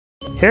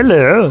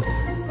Hello,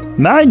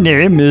 my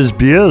name is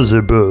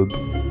Beelzebub.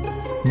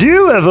 Do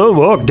you ever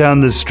walk down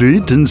the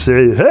street and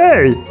say,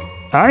 "Hey,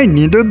 I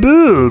need a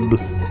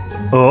boob"?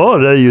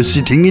 Or are you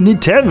sitting in a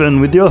tavern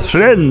with your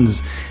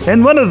friends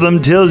and one of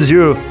them tells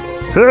you,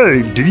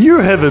 "Hey, do you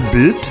have a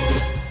bit?"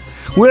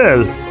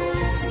 Well,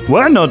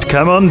 why not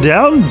come on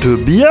down to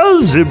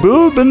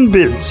Beelzebub and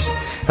Bits?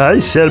 I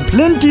sell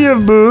plenty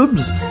of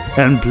boobs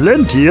and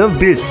plenty of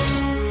bits.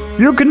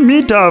 You can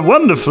meet our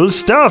wonderful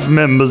staff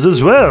members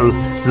as well,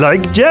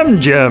 like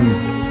Jam Jam.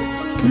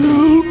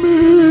 Kill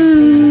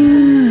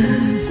me!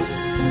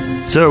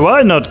 So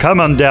why not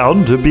come on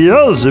down to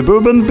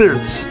Beelzebub and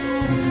Bits?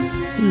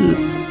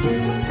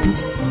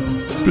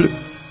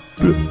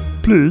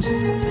 Please.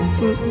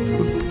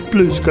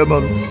 Please come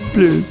on.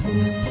 Please.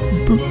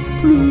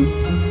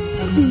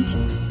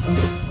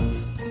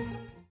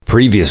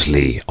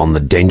 Previously on the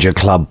Danger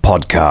Club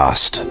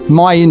podcast.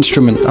 My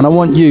instrument, and I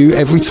want you,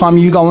 every time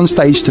you go on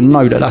stage, to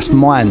know that that's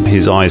mine.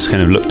 His eyes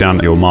kind of look down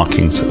at your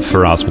markings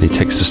for us, but he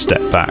takes a step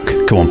back.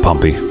 Come on,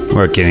 Pumpy.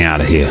 We're getting out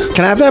of here.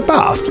 Can I have that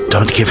bath?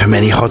 Don't give him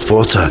any hot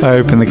water. I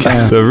open the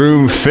can. The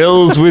room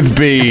fills with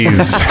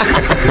bees.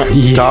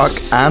 Yes. Dark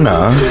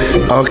Anna?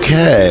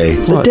 Okay.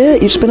 It's a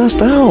date, you've just been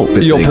asked out.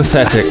 You're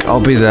pathetic. I'll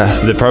be there.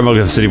 The Promulg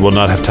of the city will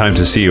not have time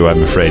to see you,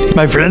 I'm afraid.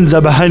 My friends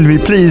are behind me.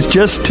 Please,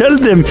 just tell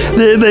them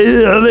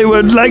they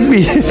won't like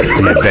me.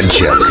 The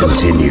adventure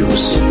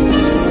continues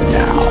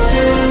now.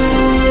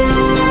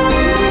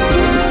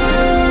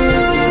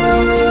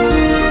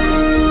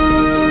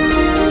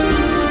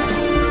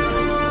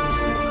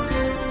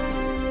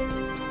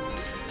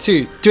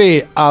 Two,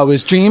 three. I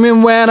was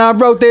dreaming when I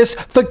wrote this.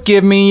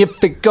 Forgive me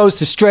if it goes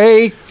to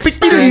stray. Cause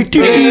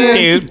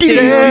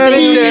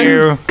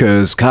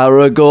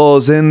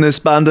Caragor's in this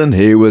band and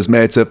he was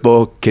made to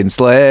fucking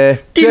slay.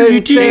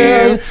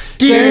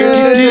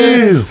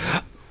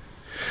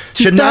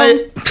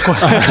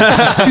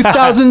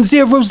 2000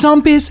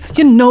 zombies.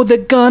 You know they're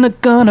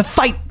gonna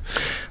fight.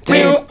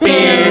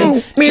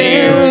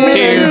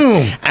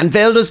 And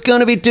Velda's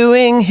gonna be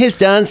doing his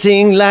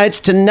dancing lights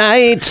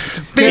tonight.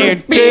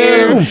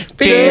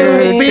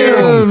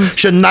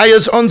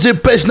 Shania's on the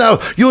best now.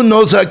 You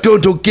know they're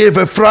going to give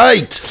a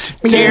fright.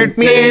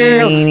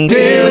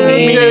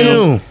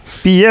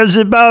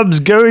 Beelzebub's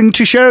going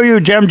to show you,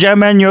 Jam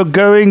Jam, and you're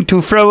going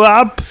to throw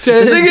up.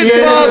 Sing his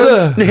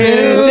father.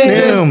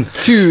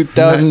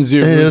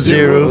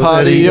 2000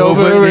 party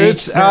over,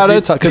 it's out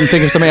of time. Couldn't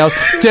think of something else.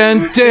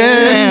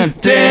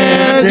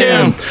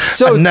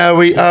 So now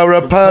we are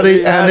a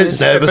party and it's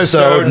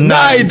episode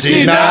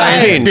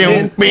 99.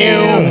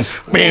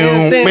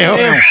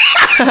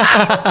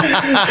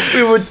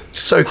 We were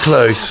so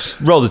close.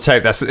 Roll the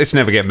tape. It's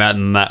never get better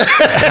than that.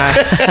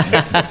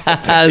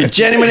 As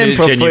genuine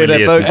improv for you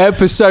there, folks.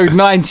 Episode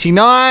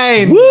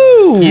 99.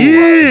 Woo!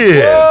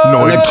 Yeah.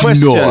 The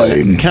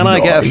question, can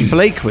I get a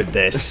flake with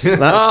this? That's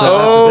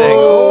the thing.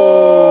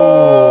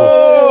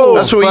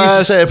 That's what we used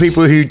to say to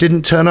people who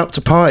didn't turn up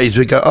to parties.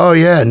 We'd go, "Oh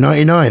yeah,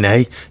 99,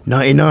 eh?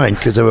 99,"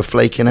 because they were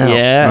flaking out.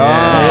 Yeah,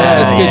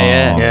 that's good.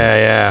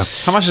 Yeah.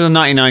 How much does a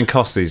 99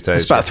 cost these days?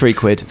 It's about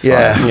 £3.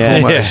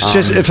 Yeah. Almost.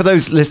 Just for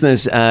those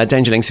listeners,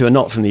 Dangerlings who are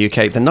not from the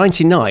UK, the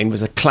 99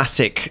 was a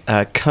classic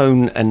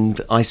cone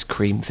and ice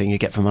cream thing you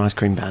get from an ice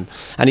cream van.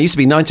 And it used to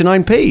be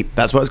 99p.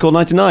 That's why it's called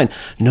 99.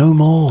 No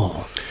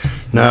more.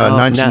 No,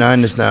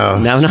 99 is now.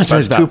 Now 99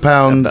 is about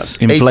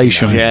 £2.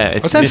 Inflation. 89. Yeah, I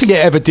don't think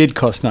it ever did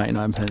cost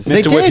 99 pence.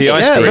 They Mr. did, Whippy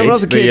ice yeah, cream. when I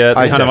was a kid. The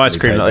I kind of ice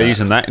cream definitely that paid they that. use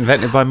in that,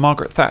 invented by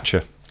Margaret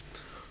Thatcher.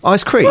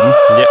 Ice cream?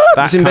 Yeah,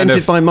 that It's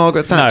invented by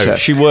Margaret Thatcher. No,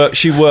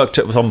 she worked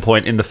at some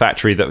point in the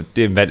factory that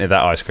invented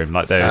that ice cream.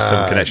 Like there's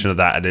some connection to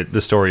that, and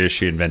the story is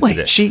she invented Wait,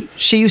 it. she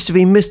used to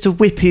be Mr.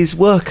 Whippy's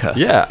worker.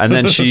 Yeah, and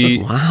then she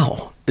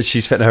Wow.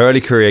 she spent her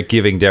early career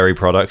giving dairy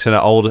products, and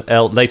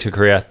her later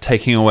career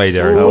taking away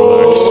dairy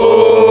products.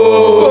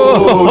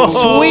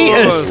 Sweet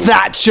as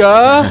Thatcher.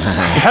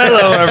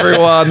 Hello,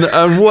 everyone,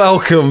 and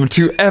welcome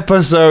to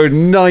episode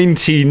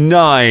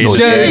 99 of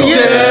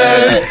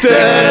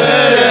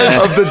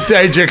the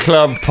Danger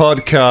Club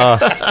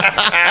podcast.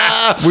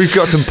 We've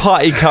got some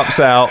party cups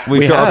out.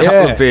 We've got a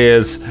couple of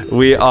beers.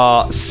 We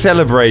are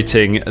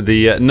celebrating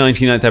the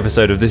 99th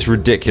episode of this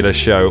ridiculous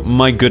show.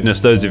 My goodness,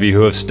 those of you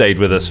who have stayed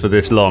with us for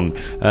this long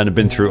and have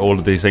been through all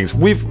of these things.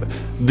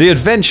 The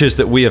adventures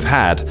that we have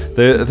had,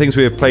 the things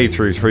we have played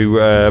through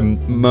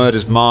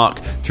Murder's Mark,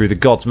 through the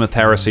Godsmith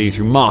Heresy,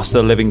 through Master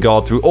the Living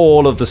God, through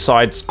all of the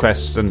side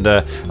quests and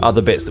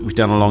other bits that we've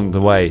done along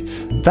the way.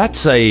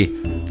 That's a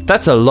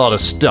lot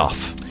of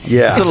stuff.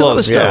 Yeah. It's a lot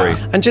of story.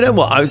 Yeah. And do you know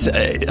what? I was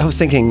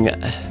thinking,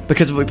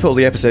 because we put all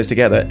the episodes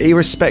together,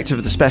 irrespective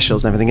of the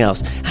specials and everything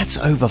else, that's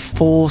over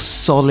 4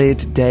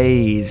 solid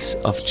days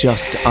of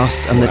just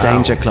us and the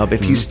Danger Club.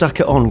 If you stuck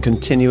it on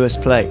continuous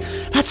play,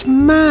 that's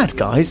mad,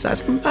 guys.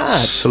 That's mad.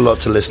 It's a lot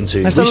to listen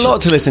to. That's a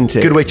lot to listen to.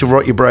 Good way to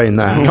rot your brain,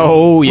 that.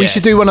 Oh, yeah. We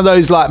should do one of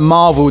those like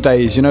Marvel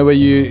days, you know, where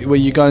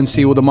you go and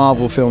see all the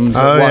Marvel films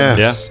at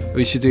once. Yeah.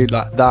 We should do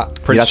like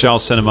that. Prince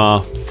Charles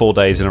Cinema, 4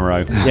 days in a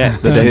row. Yeah,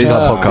 the Danger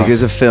Club podcast.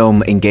 Because a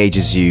film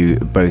engages you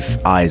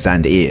both eyes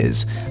and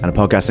ears, and a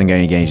podcast is going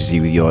to engage engages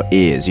you with your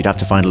ears. You'd have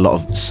to find a lot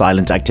of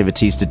silent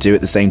activities to do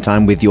at the same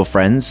time with your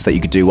friends that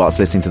you could do whilst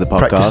listening to the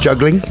podcast.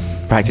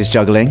 Practice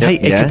juggling. Hey,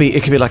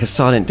 it could be like a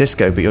silent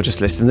disco, but you're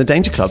just listening to the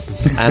Danger Club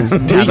and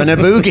having a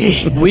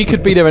boogie. We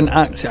could be there and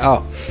act it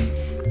out.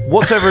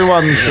 What's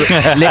everyone's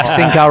lip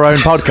sync our own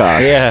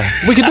podcast? Yeah,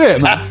 We could do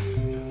it, man.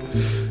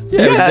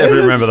 Yeah, we definitely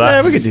remember that.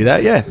 Yeah, we could do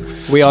that. Yeah,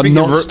 We are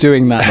not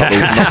doing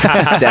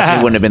that.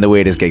 Definitely wouldn't have been the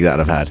weirdest gig that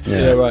I'd have had.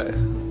 Yeah, right.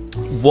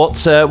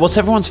 What's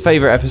everyone's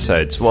favourite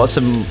episodes? What are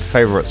some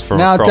favourites from?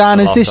 Now, across Dan,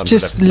 the is last this 100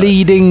 just episodes?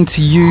 leading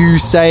to you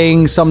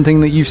saying something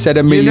that you've said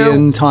a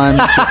million times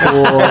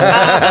before?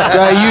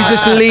 Are you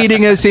just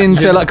leading us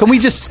into, like, can we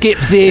just skip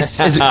this?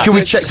 Can we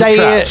check the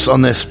traps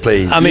on this,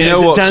 please? I mean, You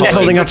know what, Dan's Tom?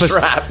 holding up a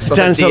Traps on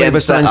Dan's the holding up a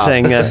DM sign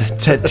setup. saying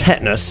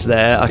tetanus.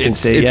 There, I can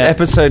see. It's Yeah.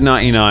 episode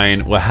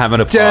 99. We're having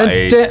a Dun,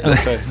 party. dun. Oh,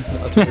 sorry.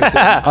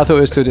 I thought we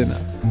were still doing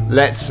that.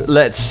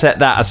 Let's set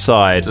that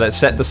aside. Let's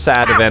set the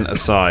sad event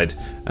aside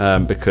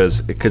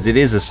because it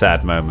is a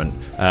sad moment.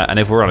 And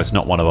if we're honest,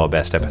 not one of our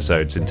best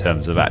episodes in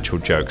terms of actual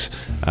jokes.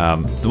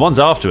 The ones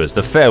afterwards,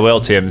 the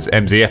farewell to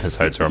MZ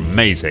episodes, are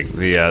amazing.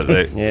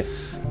 Yeah.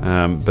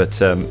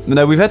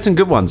 No, we've had some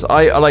good ones.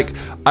 I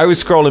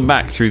was scrolling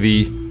back through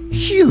the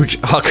huge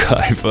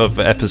archive of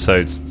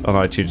episodes on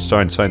iTunes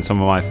trying to find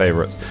some of my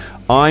favourites.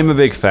 I'm a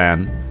big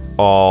fan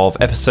of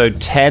episode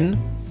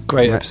 10.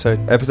 Great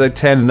episode. Episode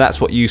 10, and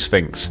That's What You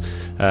Sphinx.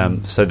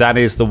 So that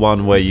is the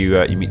one where you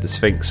meet the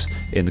Sphinx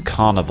in the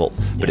carnival.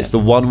 But it's the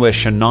one where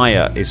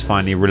Shania is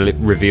finally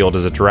revealed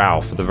as a drow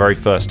for the very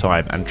first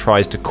time and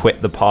tries to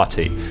quit the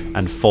party,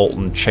 and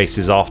Fulton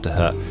chases after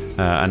her.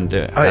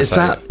 Is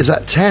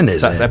that 10,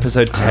 That's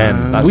episode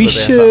 10. That's We where they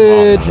have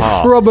should that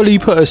heart. probably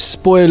put a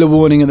spoiler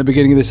warning at the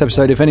beginning of this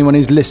episode if anyone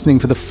is listening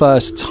for the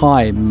first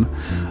time.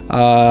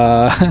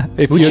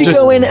 If Would you're you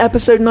just, go in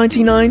episode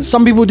 99?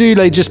 some people do.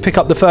 They just pick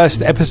up the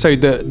first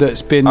episode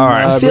that's been.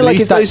 right. I feel like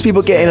if those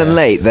people get in and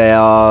late,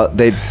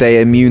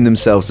 they immune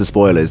themselves to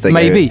spoilers. They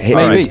Maybe. go, hit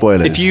me with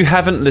spoilers. If you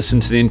haven't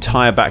listened to the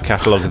entire back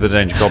catalogue of the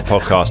Danger God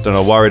podcast and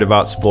are worried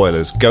about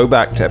spoilers, go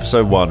back to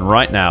episode 1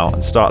 right now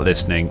and start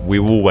listening. We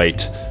will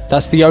wait.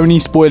 That's the only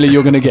spoiler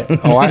you're going to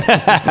get. All right,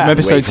 from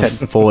episode Wait for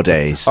 10. 4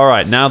 days. All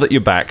right, now that you're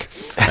back,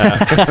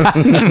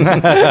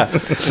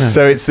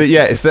 so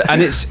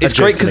it's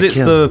great because it's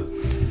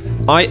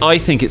I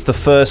think it's the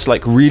first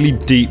like really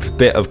deep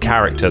bit of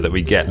character that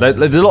we get.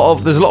 There's a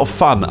lot of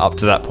fun up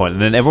to that point,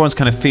 and then everyone's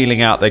kind of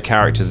feeling out their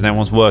characters and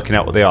everyone's working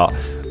out what they are.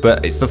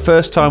 But it's the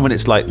first time when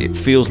it's like it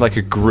feels like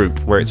a group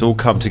where it's all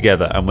come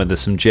together and when there's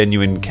some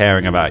genuine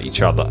caring about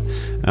each other,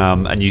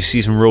 and you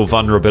see some real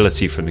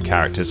vulnerability from the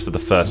characters for the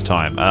first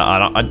time.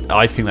 And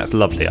I think that's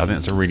lovely. I think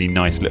that's a really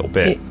nice little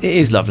bit. It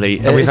is lovely.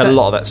 And we've Is had a that-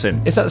 lot of that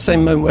since. Is that the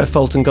same moment where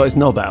Fulton got his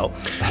knob out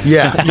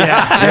Yeah.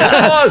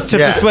 to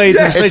persuade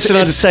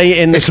Shania to stay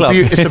in the it's club?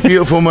 it's a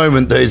beautiful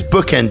moment that is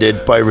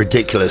bookended by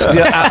ridiculousness.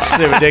 Yeah,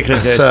 absolutely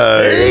ridiculous.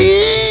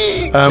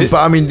 But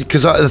I mean,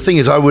 because the thing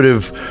is, I would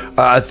have,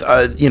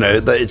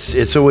 that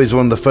it's always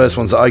one of the first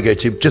ones that I go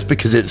to, just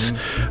because it's,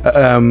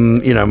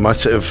 my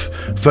sort of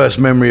first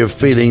memory of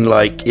feeling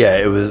like,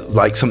 it was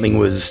like something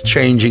was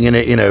changing in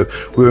it. You know,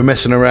 we were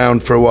messing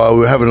around for a while, we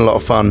were having a lot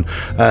of fun,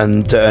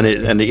 and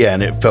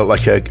it felt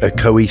like a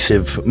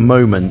cohesive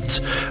moment.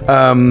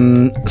 I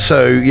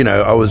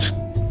was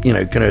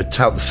going to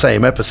tout the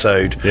same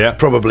episode,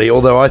 probably.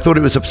 Although I thought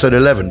it was episode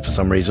 11 for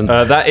some reason.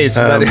 That is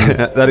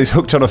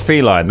Hooked on a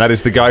Feline. That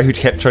is the guy who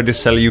kept trying to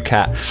sell you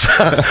cats.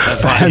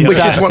 Which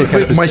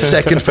is my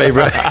second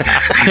favourite.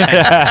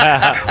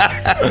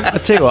 I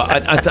tell you what,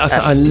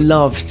 I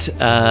loved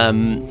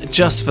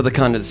just for the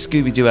kind of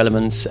Scooby-Doo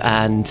elements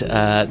and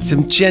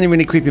some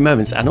genuinely creepy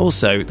moments, and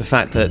also the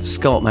fact that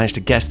Scott managed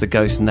to guess the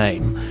ghost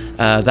name.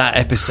 That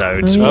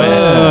episode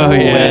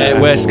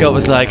where Scott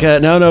was like,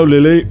 "No,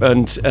 Lily,"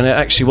 and it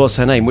actually was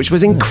her name, which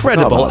was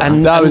incredible.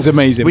 And that was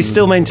amazing. We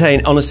still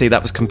maintain, honestly,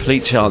 that was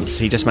complete chance.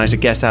 He just managed to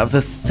guess out of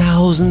the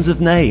thousands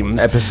of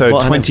names. Episode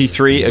what her name-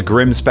 23, A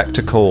Grim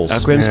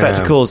Spectacles. Grim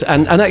Spectacles,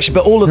 and actually,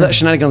 but all of that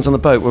shenanigans on the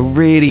boat were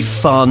really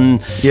fun,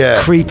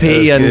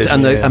 creepy, it was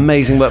and good, the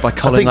amazing work by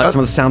Colin, think- some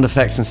of the sound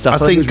effects and stuff.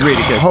 I think it was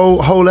really good.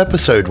 whole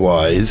episode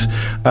wise,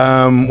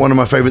 one of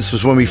my favourites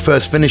was when we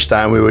first finished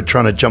that and we were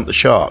trying to jump the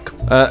shark.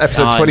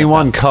 Episode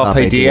 21,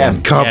 Carpe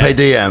Diem. Carpe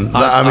Diem.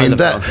 I love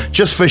That that.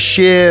 just for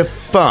sheer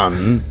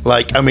fun.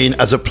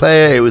 As a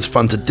player, it was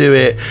fun to do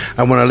it,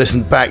 and when I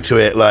listened back to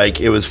it,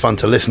 it was fun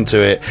to listen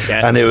to it,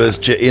 and it was,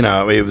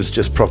 it was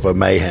just proper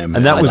mayhem.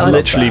 And that was I love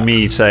literally that.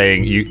 me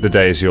saying, "The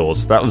day is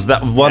yours." That was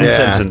that one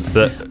sentence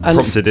that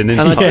prompted an And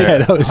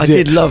entire. I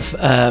did love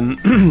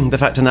the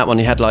fact in that one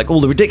you had all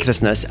the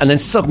ridiculousnly, and then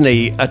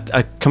suddenly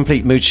a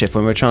complete mood shift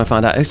when we were trying to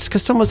find out. It's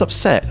because someone was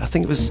upset. I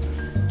think was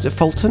it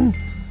Fulton?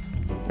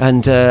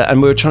 And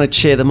we were trying to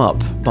cheer them up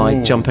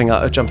by jumping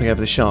over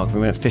the shark.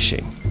 We went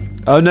fishing.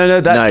 Oh no,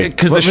 that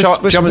because the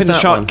shark which jumping was the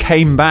that shark one?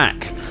 came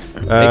back.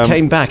 It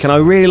came back, and I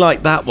really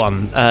liked that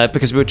one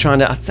because we were trying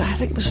to. I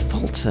think it was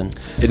Fulton.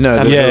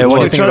 No, Yeah, we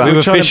well, were trying- we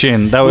were trying to-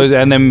 fishing. That was,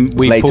 and then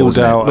we later, pulled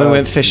wasn't it? out. When we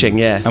went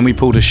fishing, and we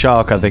pulled a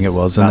shark. I think it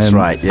was. And That's then,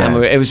 right, yeah.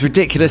 And it was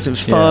ridiculous. It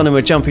was fun, and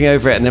we're jumping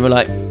over it, and then we're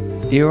like,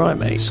 You're right,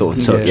 mate. Sort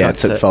of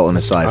took Fulton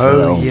aside for Oh, a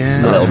little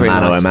yeah. mano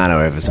Really a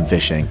mano over some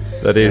fishing.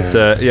 That is,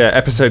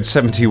 episode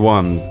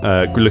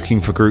 71,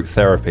 Looking for Group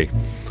Therapy,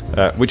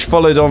 which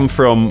followed on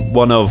from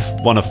one of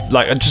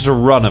like just a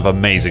run of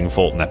amazing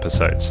Fulton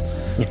episodes.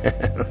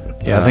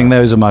 Yeah, I think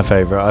those are my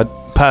favourite.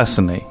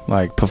 Personally,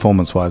 like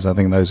performance-wise, I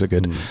think those are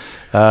good.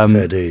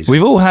 Fair dues.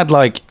 We've all had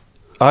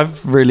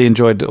I've really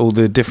enjoyed all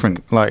the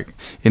different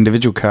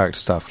individual character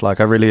stuff. Like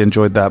I really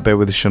enjoyed that bit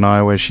with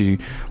Shania where she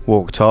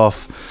walked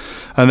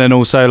off, and then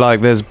also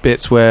there's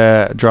bits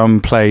where Drum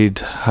played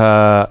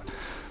her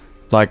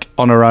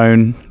on her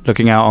own,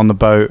 looking out on the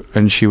boat,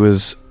 and she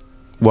was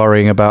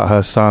worrying about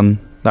her son.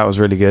 That was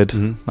really good.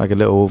 Mm-hmm.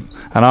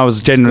 And I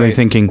was genuinely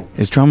thinking,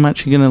 is Drum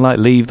actually going to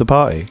leave the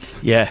party?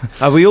 Yeah,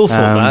 we all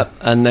thought that,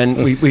 and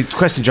then we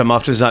questioned Drum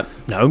afterwards.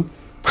 No.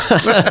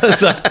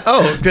 It's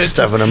good. Just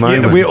having a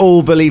moment. We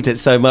all believed it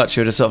so much.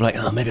 We were just sort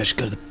of maybe I should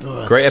go to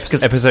the Great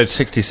episode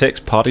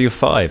 66, Party of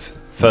 5.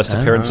 First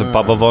appearance of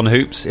Bubba Von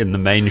Hoops in the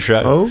main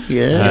show. Oh,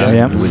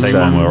 yeah. The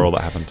same one where all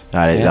that happened.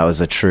 That was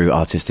a true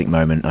artistic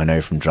moment, I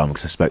know, from Drum,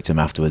 because I spoke to him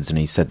afterwards, and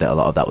he said that a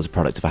lot of that was a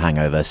product of a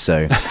hangover.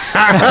 So, like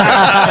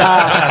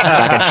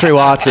a true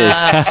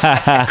artist,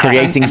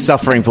 creating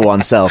suffering for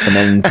oneself and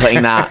then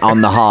putting that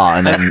on the heart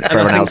and then for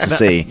everyone else to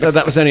see.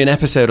 That was only an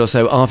episode or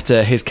so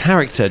after his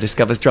character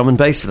discovers drum and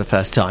bass for the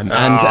first time.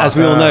 And as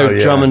we all know,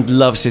 Drummond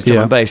loves his drum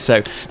and bass,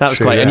 so that was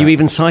great. And you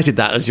even cited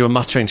that as you were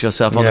muttering to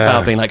yourself on the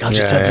bow, being like, I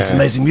just heard this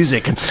amazing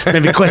music and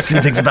maybe question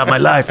things about my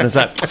life. And it's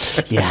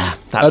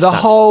that's the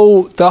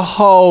whole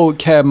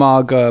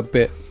Caremarga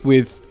bit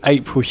with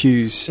April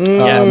Hughes,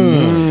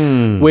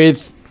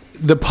 with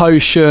the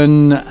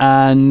potion,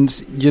 and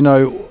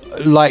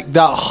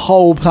that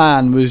whole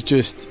plan was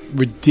just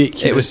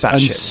ridiculous. It was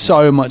and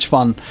so much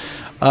fun.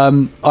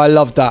 I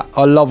love that.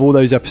 I love all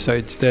those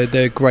episodes.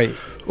 They're great.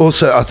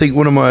 Also, I think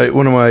one of my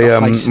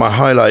my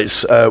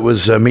highlights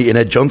was meeting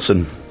Ed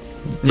Johnson.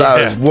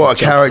 What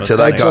a character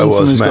that guy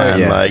was,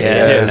 man!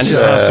 And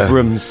his House of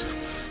Rooms.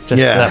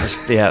 That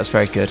was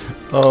very good.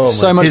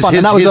 So much fun,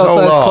 and that was our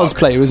first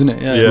cosplay, wasn't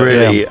it? Yeah.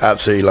 Really,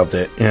 absolutely loved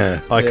it.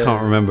 Yeah, I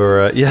can't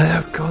remember.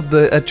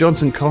 The Ed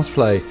Johnson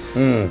cosplay.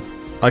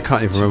 I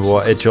can't even remember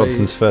what Ed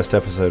Johnson's first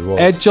episode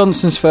was. Ed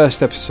Johnson's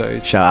first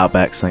episode. Shout out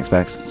Bex, thanks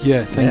Bex.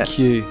 Yeah, thank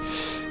you.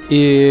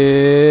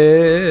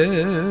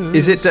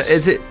 Is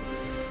it?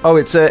 Oh,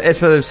 it's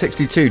episode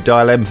 62.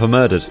 Dial M for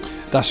Murdered.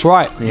 That's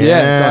right.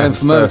 Yeah, Dial M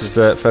for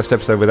Murdered. First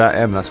episode without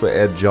M. That's where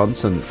Ed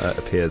Johnson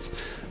appears.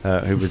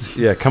 Who was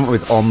come up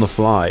with on the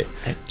fly.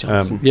 Ed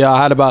Johnson.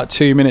 I had about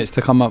 2 minutes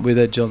to come up with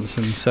Ed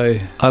Johnson, so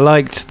I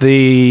liked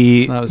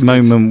the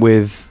moment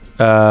with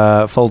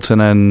Fulton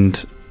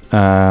and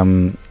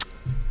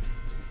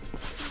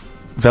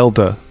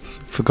Velda.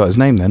 Forgot his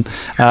name then.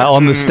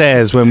 On the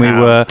stairs when we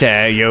were.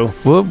 Dare you?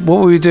 What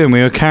were we doing?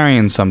 We were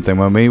carrying something,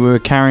 weren't we? We were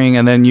carrying,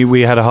 and then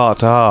we had a heart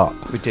to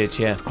heart. We did,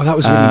 yeah. Oh, that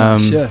was really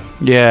nice.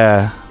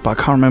 Yeah, but I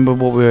can't remember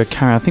what we were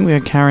carrying. I think we were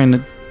carrying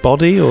a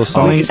body or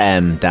something.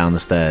 M down the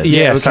stairs.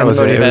 Yes, that was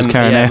it. It was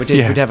carrying we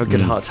did have a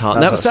good heart to heart.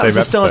 And that was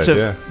the start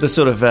of the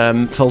sort of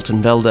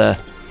Fulton Velda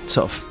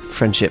sort of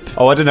friendship.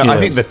 Oh, I don't know. I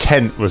think the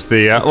tent was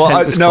the. I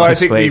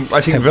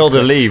think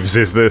Velda leaves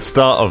is the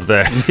start of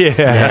there.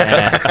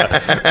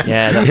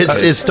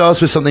 It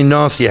starts with something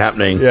nasty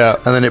happening,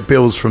 and then it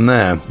builds from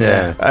there.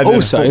 Yeah. And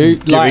also,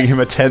 giving him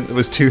a tent that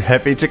was too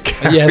heavy to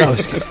carry. Yeah, that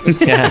was good.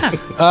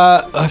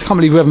 I can't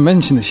believe we haven't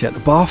mentioned this yet.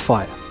 The bar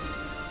fight.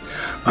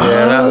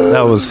 Yeah,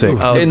 that was sick.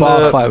 The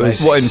bar fight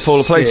was in Fall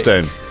of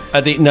Playstone.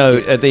 At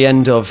the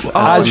end of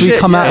we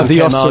come out of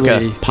the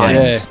ossuary,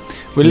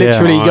 we're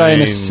literally going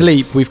to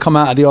sleep. We've come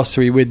out of the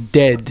ossuary, we're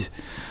dead,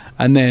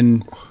 and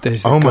then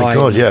there's my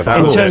god,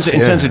 in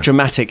terms of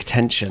dramatic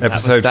tension.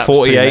 Episode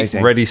 48,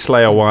 Ready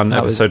Slayer 1.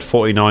 Episode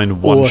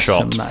 49, One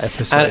Shot. That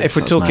episode. And if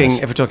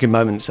we're talking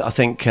moments, I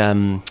think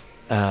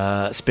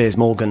Spears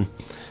Morgan.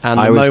 And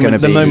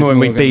the moment when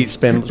we beat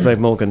Spears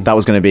Morgan. That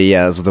was going to be,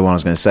 that was the one I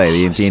was going to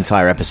say. The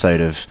entire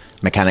episode of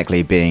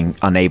mechanically being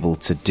unable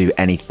to do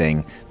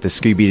anything. The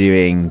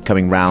Scooby-Dooing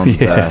coming round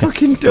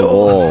the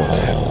wall.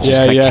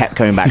 Kept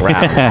coming back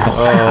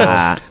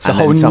round. The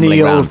whole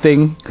Neil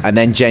thing. And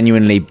then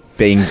genuinely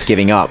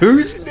giving up.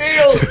 Who's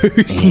Neil?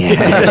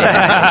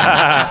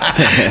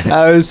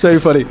 That was so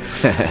funny.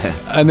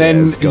 And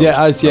then,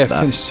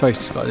 finished. Sorry,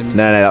 Scott. No,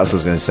 that was what I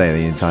was going to say,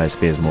 the entire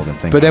Spears Morgan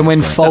thing. But then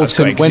when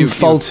Fulton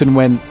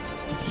went,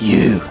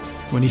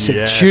 when he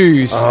said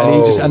choose,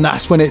 and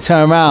that's when it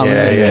turned around.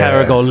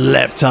 Caragor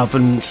leapt up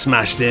and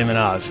smashed him, and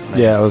it was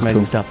amazing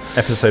cool stuff.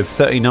 Episode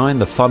 39,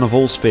 The Fun of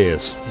All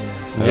Spears.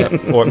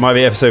 Or it might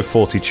be episode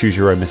 40, Choose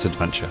Your Own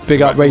Misadventure.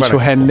 Big up Rachel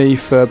Henley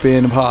for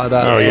being a part of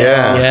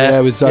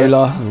that. With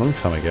Zola. A long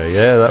time ago.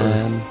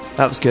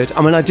 That was good.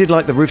 I mean, I did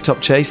like the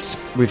rooftop chase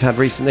we've had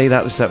recently.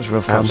 That was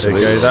real fun.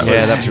 Absolutely.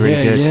 That was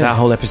really good. Yeah. That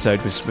whole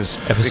episode was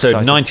episode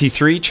exciting.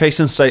 93, Chase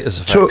and Status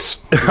Effects.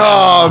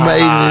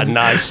 Amazing.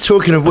 Nice.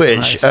 Talking of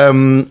which,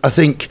 I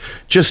think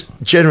just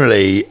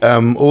generally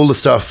all the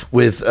stuff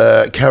with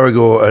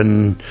Caragor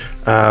and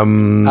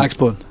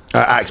Axeborn.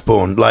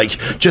 Axeborn. Like,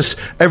 just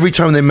every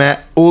time they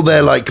met, all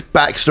their like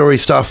backstory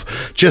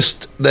stuff,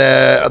 just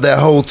their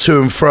whole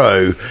to and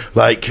fro,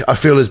 like I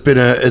feel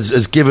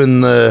has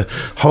given the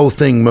whole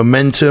thing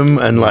momentum,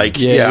 and like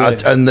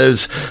and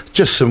there's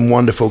just some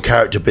wonderful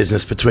character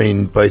business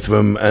between both of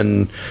them,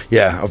 and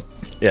I've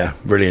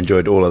really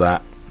enjoyed all of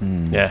that.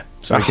 Yeah.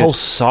 That whole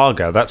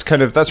saga,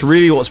 that's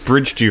really what's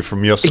bridged you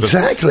from your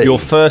your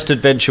first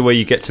adventure where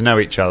you get to know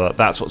each other.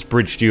 That's what's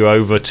bridged you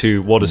over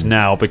to what is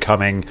now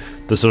becoming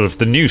the sort of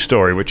the new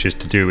story, which is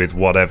to do with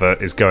whatever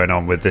is going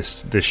on with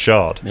this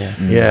shard.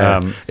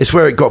 It's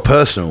where it got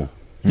personal.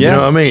 You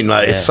know what I mean?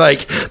 Like it's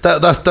like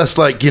that's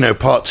like, you know,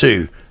 part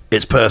 2.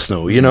 It's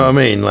personal, you know what I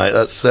mean? Like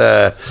that's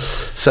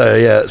it's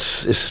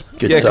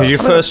good stuff. Yeah,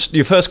 because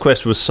your first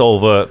quest was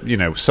solve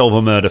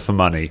a murder for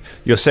money.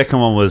 Your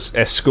second one was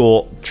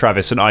escort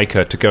Travis and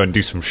Ica to go and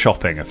do some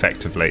shopping,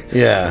 effectively.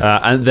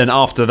 Yeah, and then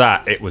after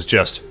that, it was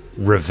just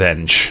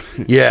revenge.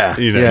 Yeah,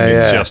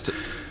 it's just.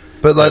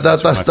 But like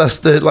that's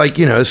the, like,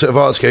 you know, sort of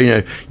art scale. You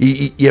know,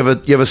 you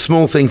have a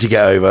small thing to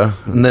get over,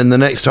 and then the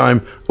next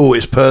time,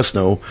 it's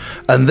personal,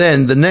 and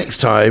then the next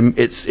time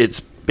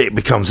it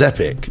becomes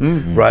epic,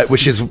 right?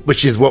 Which is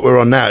what we're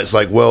on now. It's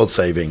like world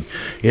saving,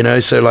 you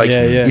know. So like,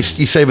 you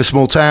save a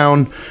small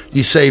town,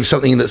 you save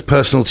something that's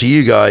personal to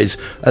you guys,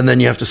 and then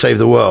you have to save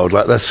the world.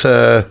 Like that's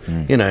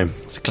you know,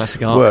 it's a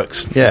classic art.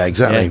 Works, yeah,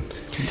 exactly.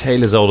 Yeah.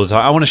 Taylor's all the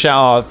time. I want to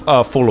shout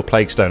our Fall of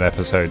Plaguestone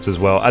episodes as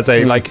well as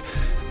a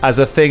as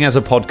a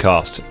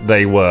podcast.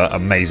 They were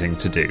amazing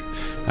to do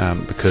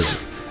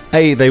because.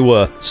 They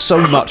were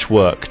so much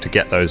work to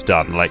get those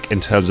done, like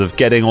in terms of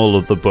getting all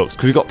of the books,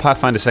 because we got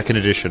Pathfinder 2nd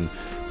edition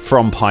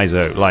from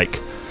Paizo,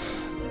 like,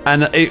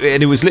 and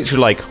it was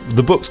literally like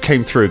the books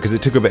came through because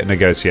it took a bit of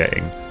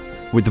negotiating.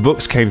 With the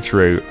books came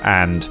through,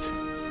 and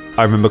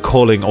I remember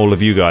calling all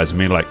of you guys and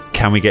being like,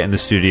 "Can we get in the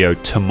studio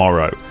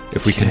tomorrow?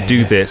 If we can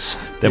do this,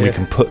 then we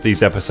can put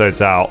these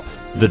episodes out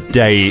the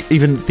day,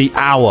 even the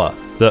hour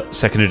that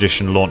 2nd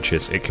edition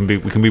launches. We can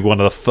be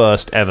one of the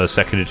first ever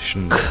 2nd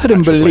edition.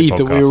 Couldn't believe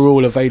that we were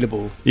all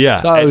available.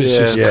 Yeah, that was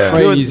just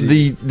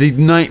crazy. The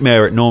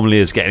nightmare it normally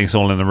is getting us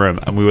all in the room,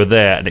 and we were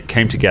there, and it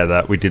came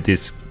together. We did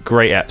these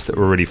great eps that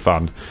were really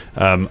fun.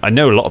 I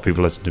know a lot of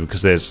people listen to them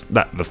because there's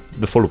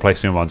the Full of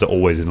Playstation ones are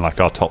always in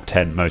like our top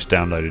 10 most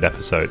downloaded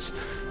episodes.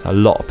 A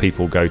lot of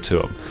people go to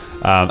them.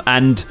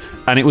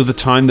 And it was the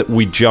time that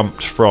we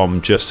jumped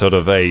from just sort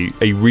of a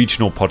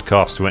regional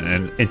podcast to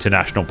an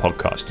international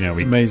podcast. You know,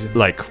 amazing.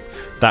 Like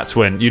that's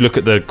when you look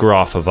at the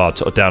graph of our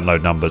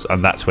download numbers,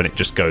 and that's when it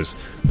just goes.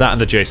 That and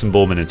the Jason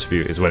Borman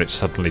interview is when it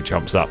suddenly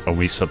jumps up, and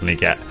we suddenly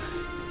get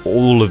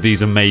all of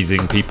these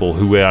amazing people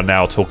who we are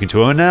now talking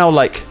to, and now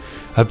like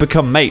have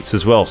become mates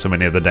as well. So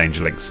many of the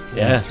Dangerlings,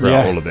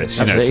 throughout all of this,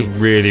 you know, some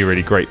really,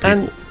 really great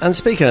people. And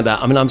speaking of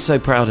that, I mean, I'm so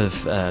proud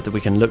of that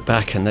we can look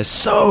back, and there's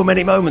so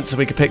many moments that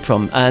we could pick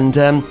from. And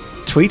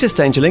tweet us,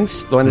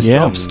 Dangerlings, when this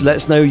drops. Let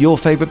us know your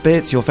favourite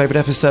bits, your favourite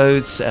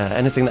episodes,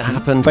 anything that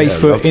happened.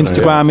 Facebook,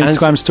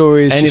 Instagram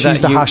stories. Just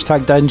use the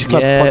hashtag Danger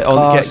Club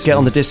Podcast. Get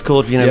on the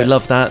Discord. You know, we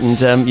love that. And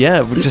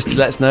just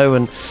let us know.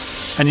 And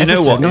you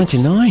know what?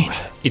 99.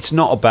 It's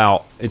not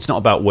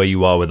about where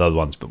you are with other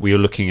ones, but we were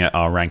looking at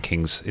our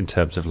rankings in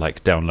terms of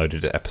like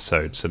downloaded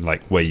episodes and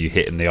like where you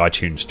hit in the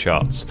iTunes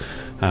charts,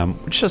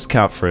 which does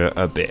count for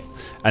a bit.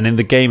 And in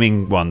the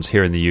gaming ones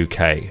here in the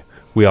UK,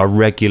 we are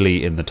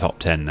regularly in the top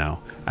 10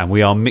 now, and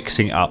we are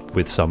mixing up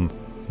with some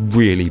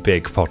really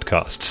big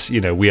podcasts.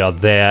 You know, we are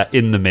there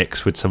in the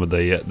mix with some of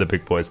the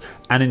big boys.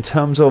 And in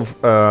terms of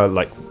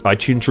like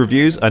iTunes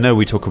reviews, I know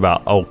we talk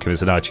about give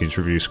us an iTunes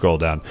review, scroll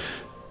down.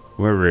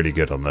 We're really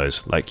good on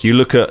those. Like you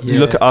look at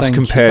us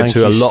compared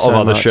to a lot of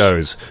other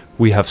shows.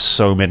 We have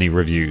so many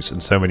reviews,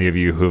 and so many of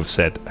you who have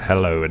said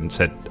hello and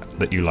said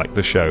that you like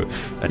the show.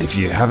 And if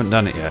you haven't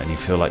done it yet and you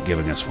feel like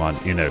giving us one,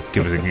 you know,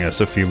 giving us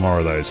a few more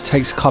of those. It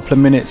takes a couple of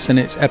minutes, and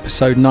it's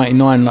episode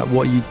 99. Like,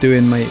 what are you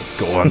doing, mate?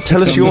 Go on,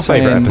 tell us your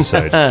favourite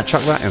episode.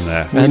 Chuck that in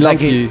there. We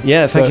love you.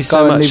 Yeah, thank you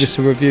so much. Leave us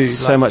a review.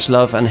 So much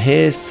love, and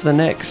here's to the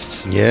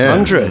next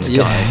 100,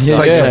 guys.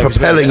 Thanks for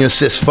propelling us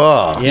this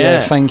far.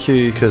 Yeah, thank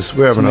you. Because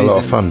we're having a lot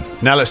of fun.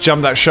 Now let's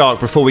jump that shark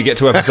before we get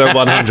to episode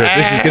 100.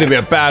 This is going to be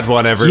a bad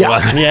one,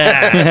 everyone. Yeah.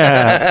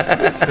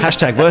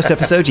 Hashtag worst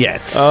episode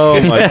yet. Oh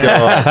my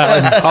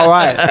god. All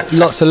right,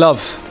 lots of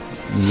love.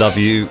 Love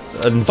you.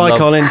 And bye,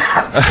 Colin.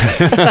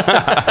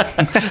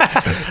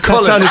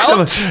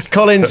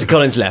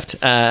 Colin's left,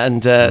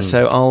 and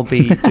so I'll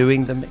be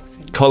doing the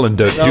mixing. Colin,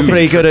 I'm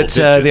pretty good at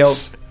the old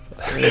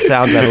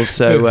sound levels,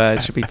 so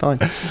it should be fine.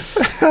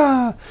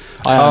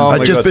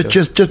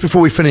 Just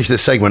before we finish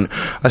this segment,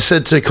 I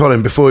said to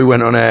Colin before we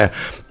went on air,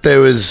 there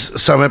was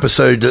some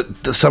episode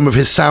that some of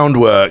his sound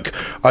work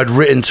I'd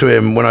written to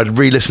him when I'd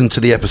re-listened to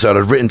the episode.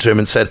 I'd written to him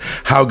and said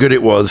how good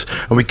it was,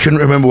 and we couldn't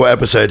remember what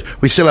episode.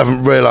 We still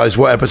haven't realised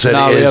what episode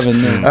it is. We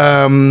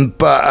haven't,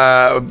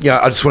 I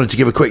just wanted to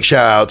give a quick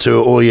shout out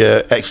to all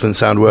your excellent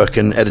sound work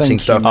and editing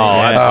stuff. You,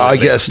 I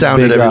get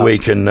astounded every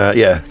week, and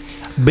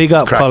Big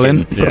up,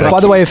 Colin. Yeah. By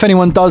the way, if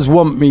anyone does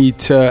want me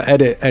to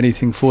edit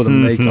anything for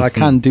them, I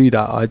can do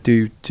that. I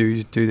do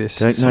this.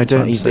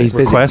 Don't. He's busy.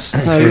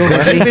 Requests. No,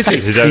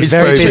 he's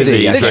very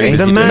busy. Literally,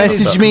 the man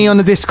message me on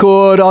the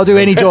Discord. I'll do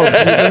any job.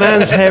 The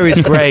man's hair is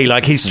grey,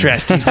 like he's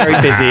stressed. He's very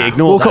busy.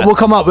 Ignore that. We'll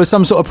come up with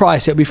some sort of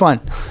price. It'll be fine.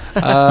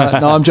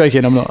 No, I'm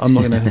joking. I'm not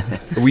going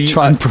to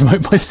try and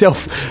promote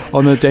myself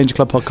on the Danger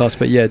Club podcast.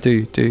 But yeah,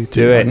 do it.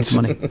 I need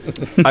some money.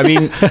 I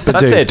mean,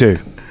 that's it.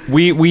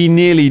 We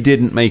nearly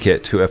didn't make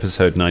it to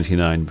episode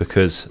 99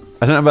 because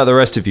I don't know about the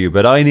rest of you,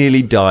 but I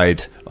nearly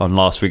died on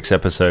last week's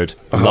episode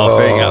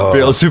laughing at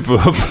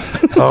Beelzebub.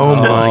 Oh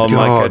my God!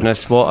 My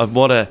goodness! What a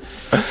moment!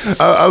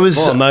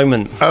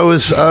 I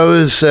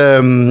was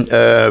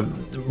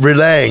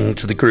relaying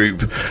to the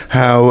group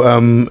how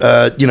a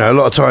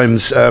lot of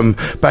times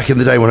back in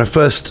the day when I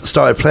first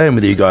started playing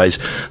with you guys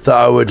that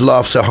I would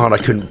laugh so hard I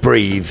couldn't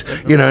breathe,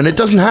 and it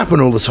doesn't happen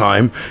all the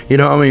time, you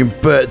know what I mean,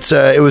 but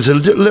it was a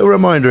little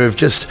reminder of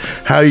just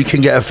how you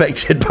can get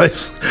affected by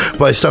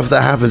stuff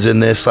that happens in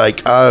this.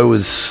 I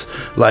was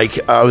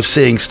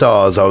seeing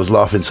stars. I was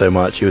laughing so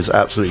much. It was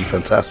absolutely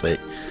fantastic.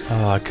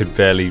 Oh, I could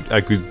barely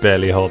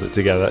hold it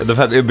together. The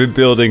fact it had been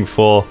building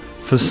for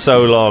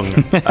so long,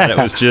 and it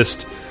was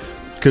just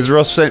because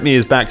Ross sent me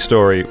his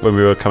backstory when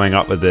we were coming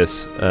up with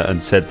this,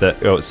 and said,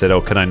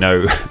 can I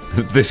know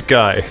this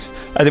guy?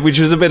 I think, which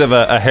was a bit of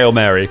a Hail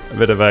Mary, a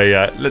bit of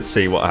a let's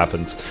see what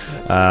happens.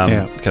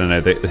 Can I know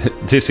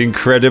this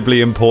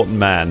incredibly important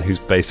man who's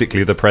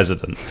basically the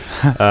president?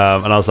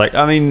 And I was like,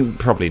 I mean,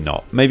 probably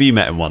not. Maybe you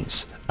met him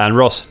once. And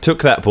Ross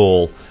took that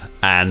ball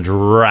and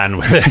ran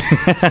with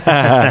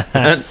it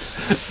and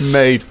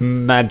made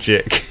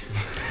magic.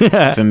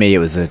 For me, it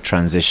was a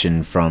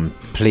transition from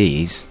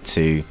please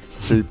to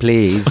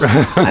please,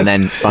 and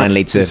then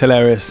finally to it's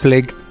hilarious.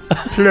 Plig.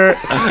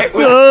 It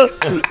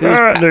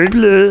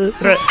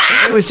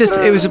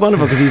was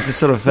wonderful because he's the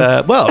sort of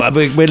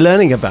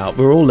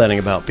we're all learning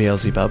about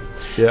Beelzebub,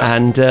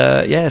 and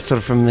sort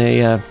of from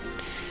the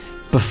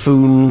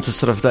buffoon to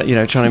sort of that,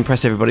 trying to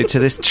impress everybody, to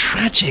this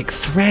tragic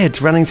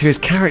thread running through his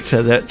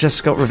character that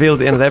just got revealed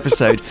at the end of the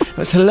episode. It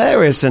was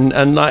hilarious,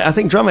 and I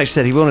think Drum actually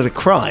said he wanted to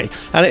cry,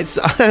 and it's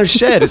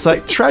shared. It's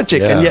like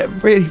tragic and yet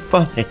really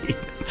funny.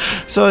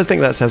 So I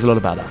think that says a lot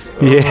about us.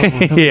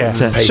 Yeah.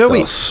 Shall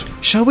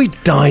we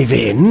dive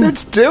in?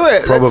 Let's do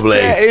it. Probably.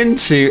 Let's get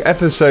into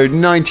episode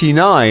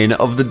 99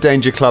 of the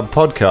Danger Club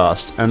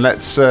podcast, and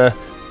let's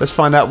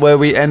find out where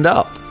we end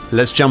up.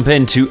 Let's jump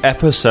into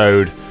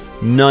episode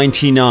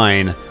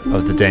 99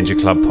 of the Danger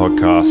Club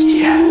podcast.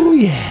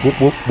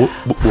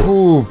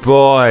 Oh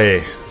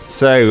boy.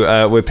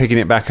 So we're picking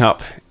it back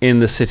up in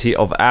the city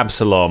of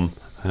Absalom,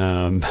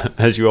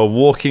 as you are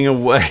walking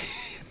away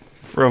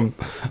from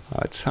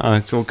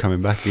it's all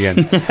coming back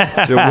again.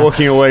 You're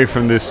walking away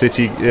from the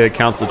city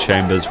council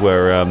chambers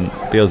where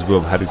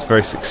Beelzebub had his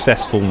very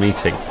successful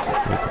meeting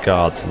with the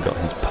guards and got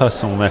his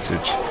personal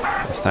message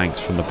of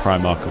thanks from the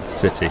Primarch of the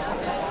city.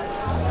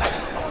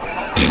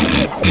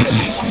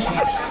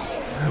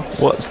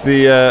 What's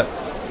the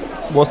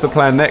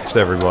plan next,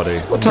 everybody?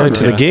 What time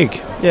to the gig?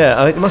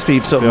 Yeah, it must be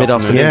sort of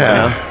mid-afternoon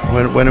now.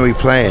 When are we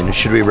playing?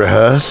 Should we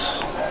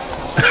rehearse?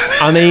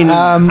 I mean,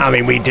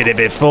 we did it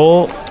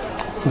before.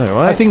 No,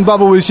 right? I think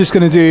Bubble was just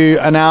going to do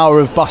an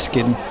hour of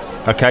busking.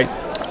 Okay.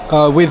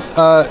 With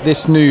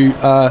this new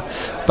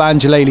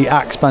banjolele,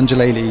 axe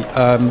banjolele.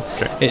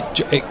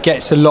 It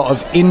gets a lot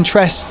of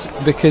interest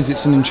because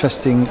it's an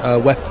interesting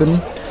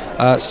weapon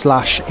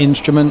 /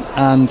 instrument,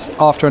 and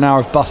after an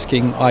hour of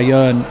busking I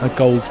earn a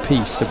gold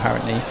piece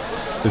apparently.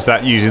 Is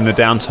that using the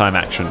downtime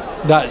action?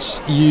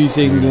 That's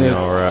using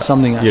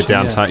something action. Your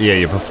downtime,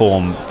 you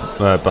perform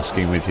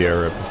busking with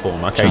your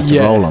perform. Okay, trying to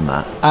roll on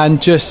that.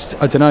 And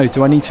just, I don't know,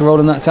 do I need to roll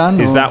on that, Dan?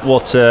 Is that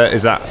what?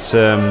 Is that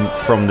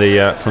from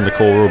the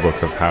core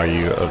rulebook of how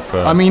you?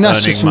 I mean,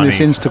 that's just from money.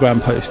 This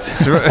Instagram post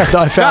that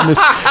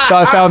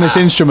I found this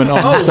instrument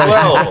on. Oh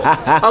well.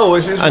 Oh,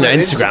 it's I know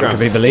Instagram can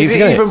be believed. Is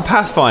it even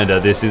Pathfinder?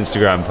 This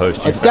Instagram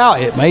post? I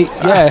doubt it, mate.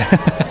 Yeah.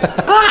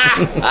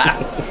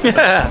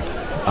 Yeah.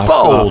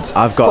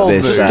 I've got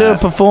this. Just do a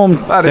perform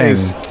thing.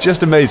 Is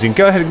just amazing.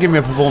 Go ahead and give me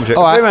a perform check.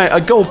 Right. Wait a minute, a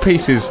gold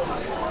piece is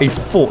a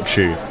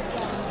fortune.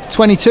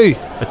 22.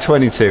 A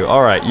 22.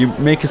 All right, you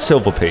make a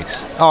silver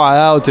piece. All right,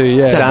 I'll do.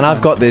 Yeah. Dan, I've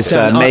got this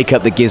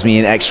makeup that gives me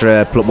an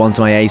extra +1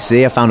 to my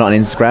AC. I found it on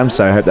Instagram,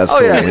 so I hope that's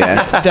cool.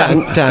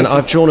 Yeah. Dan,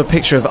 I've drawn a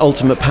picture of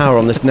Ultimate Power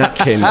on this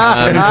napkin. Is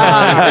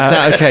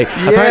that okay?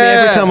 Yeah. Apparently,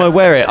 every time I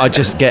wear it, I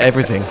just get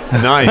everything.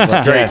 Nice,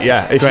 great.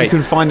 Yeah, if you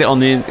can find it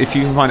on the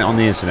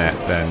internet,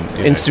 then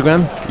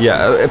Instagram.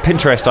 Yeah,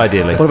 Pinterest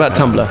ideally. What about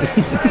Tumblr?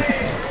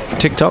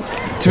 TikTok.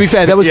 To be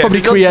fair, that was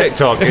probably created.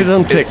 If it's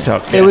on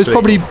TikTok, it was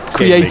probably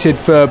created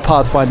for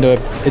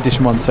Pathfinder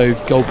Edition 1, so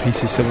gold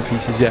pieces, silver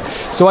pieces, yeah.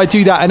 So I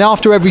do that, and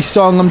after every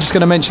song, I'm just going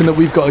to mention that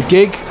we've got a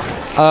gig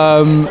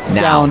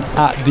down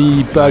at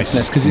the Bird's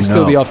Nest, because it's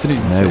still the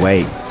afternoon. No,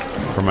 wait.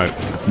 Promote.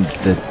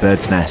 The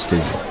Bird's Nest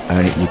is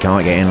only, you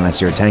can't get in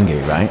unless you're a Tengu,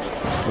 right?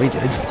 We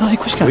did. No, of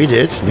course you can. We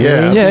did. Yeah. Yeah,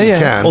 I think you yeah.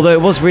 can. Although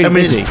it was really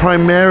busy. it's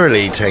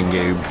primarily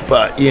Tengu,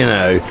 but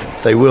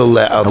they will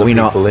let other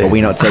people in. Are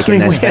we not taking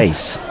their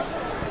space? Do you know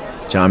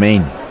what I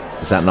mean?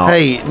 Is that not?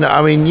 Hey, no,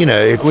 I mean,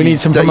 if We need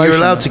some you're promotion.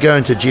 allowed to go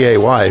into GAY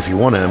if you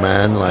want to,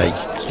 man. Like,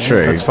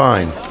 True. That's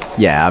fine.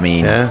 Yeah, I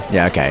mean,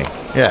 Yeah. okay.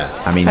 Yeah.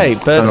 I mean, Hey,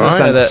 birds some, of a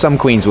feather- some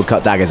queens will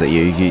cut daggers at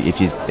you if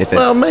there's.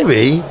 Well,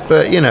 maybe,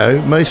 but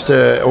most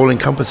are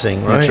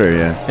all-encompassing, right? true,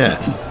 yeah.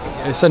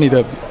 Yeah. It's only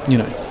the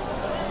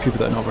people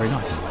that are not very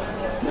nice.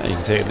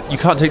 Yeah, you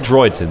can't take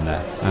droids in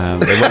there. They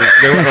won't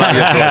allow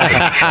you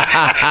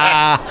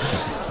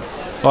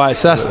droids. All right,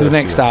 so that's the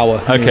next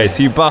hour. Okay,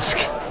 so you busk,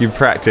 you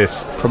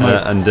practice,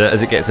 Promote. and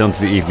as it gets onto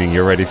the evening,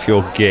 you're ready for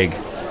your gig.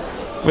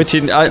 Which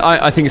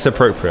I think it's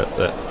appropriate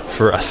that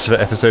for us, for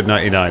episode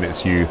 99,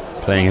 it's you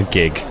playing a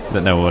gig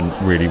that no one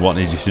really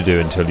wanted you to do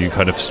until you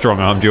kind of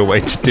strong-armed your way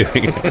to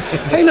doing it.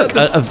 Hey, look,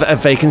 a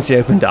vacancy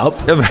opened up,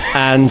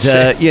 and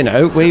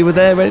we were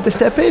there ready to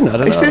step in. I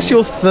don't know. Is this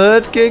your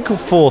third gig or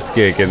fourth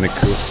gig in the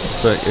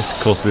course of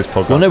this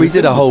podcast? Well, no, we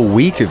did a whole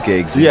week of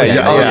gigs. Yeah,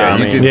 I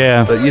mean,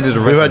 you did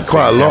a We've had residency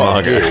quite a in lot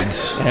of Camargo.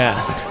 gigs.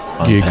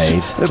 Yeah,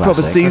 Unpaid. the proper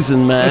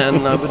season,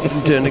 man. I've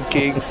been doing the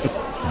gigs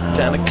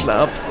down a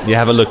club. You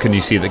have a look and you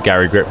see that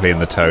Gary Gripley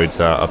and the Toads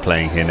are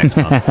playing here next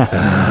month.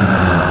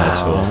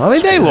 That's all. I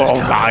mean, they were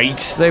all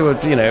right. They were,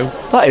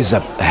 That is a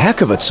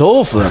heck of a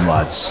tour for them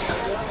lads.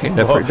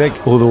 They're pretty big.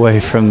 All the way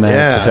from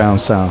there Yeah. to down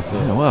south.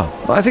 Oh, wow.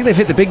 Well, I think they've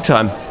hit the big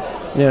time.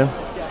 Yeah.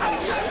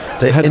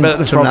 The Heard about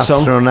the frog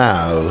song?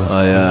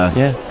 International.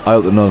 Yeah. I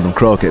hope that none of them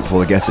croak it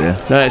before they get here.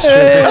 No, it's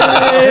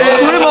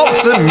true. Grim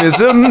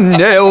optimism,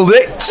 nailed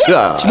it. Do you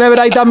remember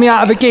they done me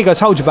out of a gig? I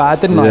told you about,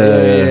 didn't I?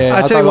 Yeah.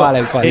 I tell you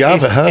what, You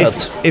haven't heard.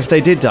 if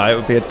they did die, it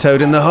would be a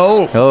toad in the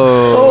hole.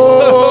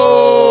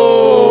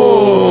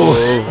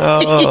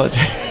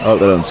 I hope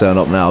they don't turn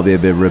up now. It'll be a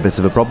bit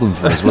of a problem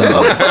for us, won't it?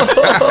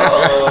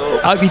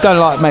 I hope you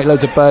don't make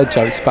loads of bird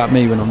jokes about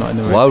me when I'm not in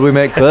the room. Why would we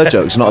make bird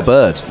jokes? Not a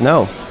bird.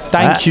 No.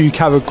 Thank you,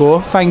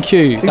 Caragor. Thank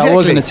you. That Exactly.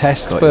 wasn't a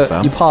test, Got you, but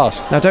fam. you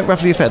passed. Now, don't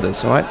ruffle your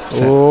feathers, all right?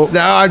 Oh. No,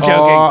 I'm joking.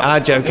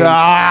 I'm joking.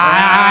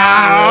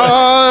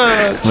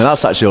 I mean,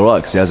 that's actually all right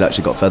because he has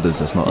actually got feathers.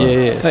 That's not. Yeah,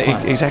 it's No,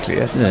 fine. exactly,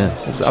 yes. Yeah.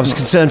 I was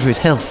concerned for his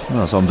health.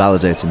 No, so I'm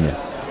validating you.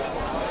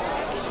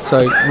 So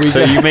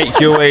You make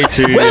your way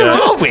to... Where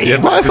are we? yeah,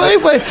 Why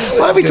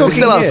are we talking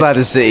Still here? outside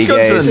the city Go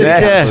to gates.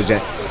 the-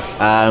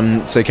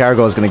 Yeah. So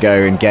Caragor's going to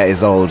go and get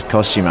his old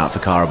costume out for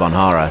Cara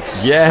Bonhara.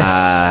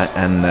 Yes.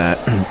 And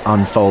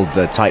unfold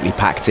the tightly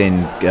packed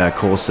in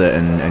corset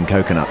and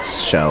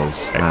coconuts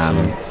shells.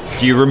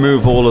 Do you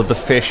remove all of the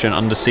fish and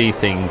undersea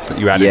things that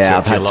you added to it Yeah,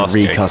 I've for your had to last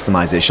gig?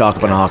 recustomize it. Shark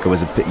Bonhaka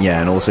was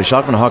and also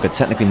Shark Bonhaka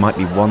technically might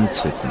be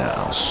wanted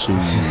now soon.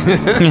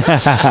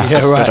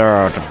 yeah,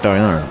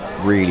 right.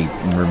 Really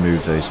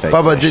remove those fake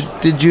Baba, fish.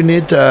 did you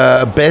need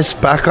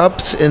best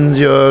backups in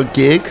your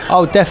gig?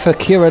 Oh, death for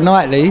Keira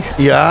Knightley.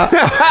 Yeah.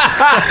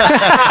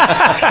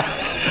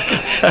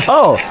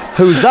 Oh,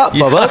 who's that,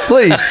 Bubba?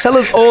 Please tell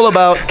us all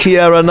about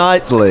Keira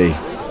Knightley.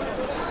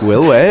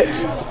 We'll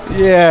wait.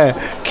 Yeah,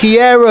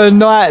 Keira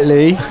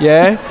Knightley.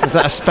 Yeah. Was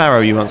that a sparrow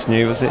you once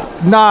knew, was it?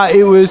 Nah,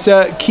 it was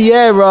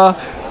Keira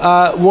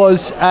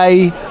was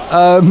a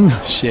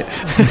shit.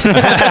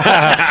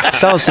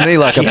 Sounds to me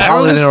like a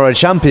paladin or a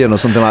champion or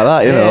something like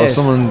that. You know,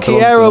 someone.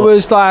 Keira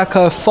was like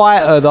a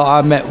fighter that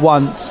I met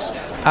once,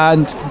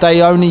 and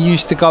they only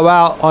used to go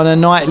out on a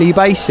nightly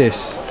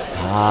basis,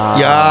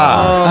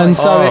 Yeah. and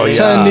so it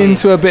turned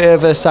into a bit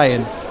of a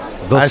saying.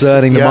 thus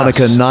earning the yes.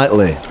 moniker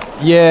Knightley.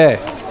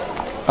 Yeah.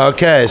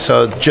 Okay,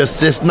 so just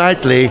this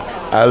nightly,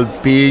 I'll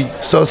be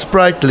so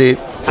sprightly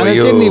for And I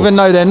you. didn't even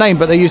know their name,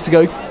 but they used to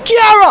go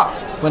Kiara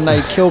when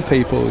they kill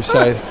people.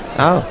 So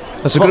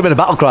That's a good bit of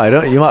battle cry,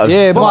 don't you? You might have.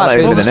 Yeah, it might have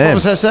be. been the What name.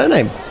 was her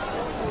surname?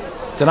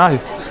 don't know.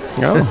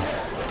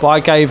 No. But I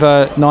gave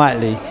her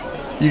Knightley.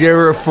 You gave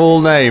her a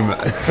full name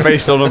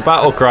based on a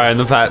battle cry and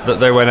the fact that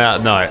they went out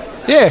at night.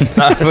 Yeah.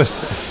 That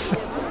was...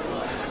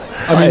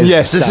 I mean,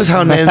 yes. This is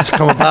how names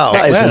come about.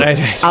 That is Well, an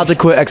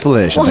adequate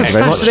explanation. What a Thank you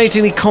very much.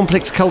 fascinatingly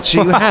complex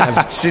culture you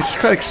have. It's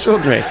quite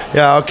extraordinary.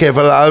 Yeah, okay,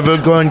 well, I will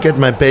go and get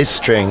my bass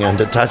string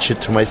and attach it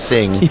to my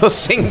thing. Your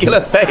singular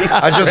bass.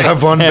 I just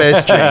have one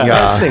bass string,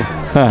 yeah.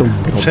 Boom,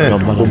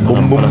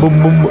 boom, boom,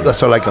 boom, boom.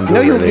 That's all I can do,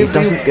 No, really.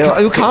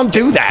 you can't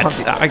do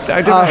that. I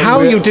don't know how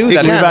you do You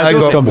that. can't. I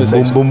go boom,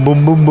 boom, boom,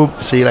 boom, boom, boom.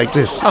 See, like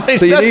this. I mean,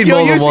 But you need you're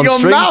more than using one your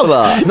string mouth. for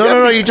that.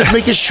 No, you just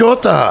make it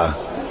shorter.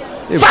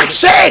 Fuck's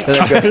sake! You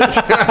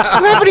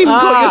haven't even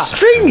got your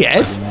string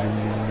yet.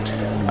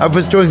 I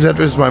was doing that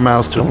with my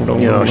mouth to,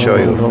 show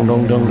you.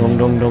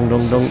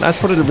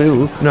 That's what it'll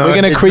do. No, We're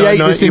gonna it- create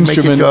this you make it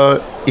instrument.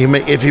 go-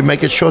 if you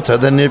make it shorter,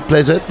 then it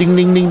plays a ding,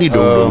 ding, ding, ding,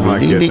 dong, Oh, dong, my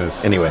ding, ding.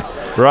 goodness. Anyway,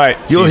 Right.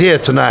 you'll hear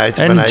tonight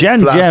when And I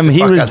Jam blast Jam, the he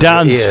fuck will out of your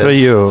dance for ears.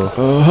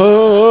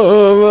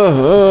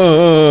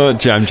 you.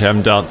 Jam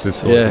Jam dances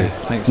for Yeah. you.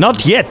 Thanks.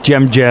 Not yet,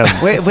 Jam Jam.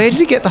 Where did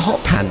he get the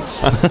hot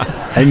pants?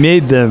 I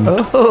made them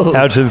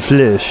out of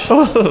flesh.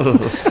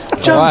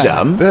 Jam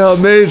Jam. They are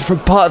made from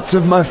parts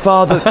of my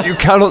father that you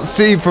cannot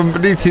see from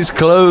beneath his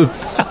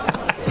clothes.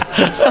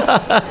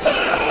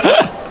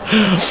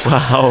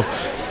 Wow.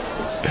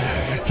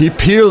 He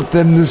peeled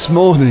them this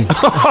morning.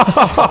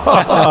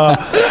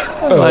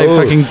 Like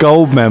fucking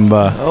gold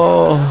member.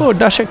 Oh,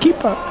 Dasha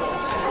Keeper.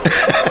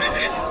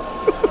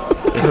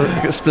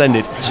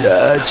 Splendid.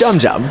 Jam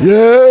Jam,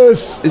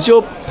 Yes. is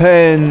your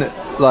pain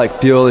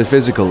like purely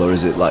physical or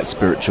is it like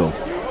spiritual?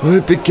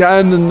 It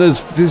began as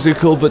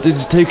physical, but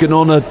it's taken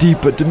on a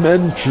deeper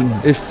dimension.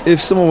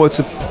 If someone were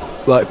to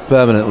like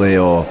permanently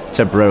or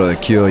temporarily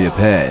cure your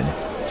pain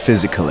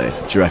physically,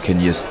 do you reckon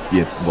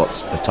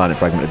what's a tiny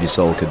fragment of your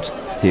soul could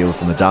heal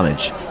from the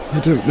damage? I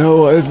don't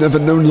know. I've never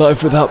known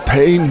life without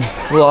pain.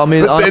 Well, I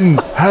mean, But then,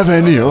 have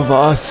any of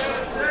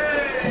us?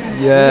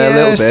 yeah,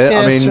 a little bit.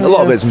 I mean, a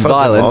lot of it's For the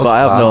violent, most but I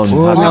have part. known.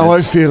 Well, now I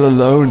happiness. feel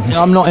alone.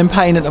 I'm not in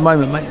pain at the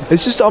moment, mate.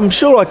 It's just, I'm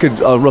sure I could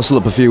rustle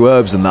up a few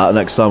herbs and that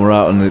next time we're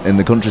out in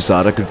the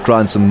countryside. I could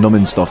grind some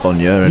numbing stuff on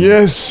you. And,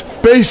 Yes,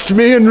 baste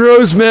me in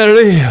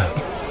rosemary.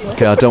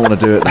 Okay, I don't want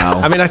to do it now.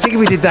 I mean, I think if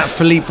we did that,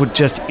 Philippe would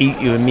just eat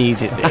you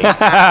immediately.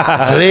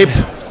 Philippe.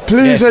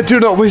 Please, I do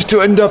not wish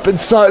to end up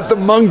inside the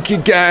monkey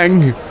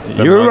gang.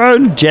 Your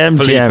own Jam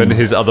Philippe Jam. and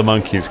his other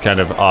monkeys kind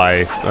of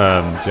eye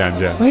Jam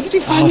Jam. Where did you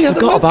find I the other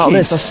forgot about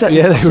monkeys? this. I set,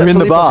 Yeah, they I set were in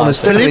the Philippe off bar. on a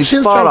stick and Philippe he's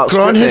seems to far have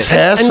grown outstripped his me.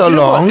 hair And so do you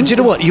know what? long. Do you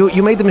know what?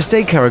 You made the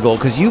mistake, Caragor,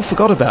 because you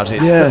forgot about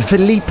it. Yeah. But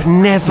Philippe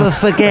never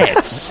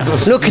forgets.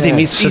 Look at him.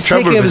 He's the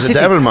trouble taking over with the the city.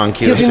 devil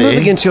monkey, He'll you be see.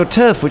 moving into your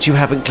turf, which you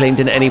haven't claimed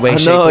in any way, I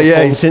shape, know, or yeah,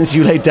 form he's- since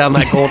you laid down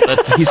that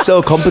gauntlet. He's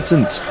so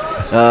competent.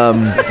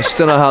 I just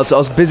don't know how to. I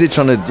was busy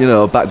trying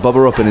to, back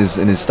Bobber up in his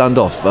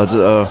standoff.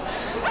 Maybe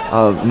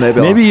I'll have Maybe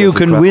to go you through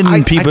can crap.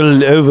 win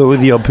people over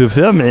with your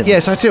performance.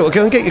 Yes, I tell you what,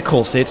 go and get your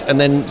corset and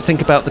then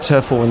think about the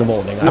turf war in the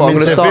morning. Well, I'm going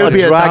to so start there'll a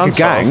be a drag dance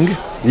gang.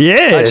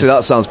 Yes. Actually,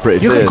 that sounds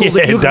pretty You can fierce.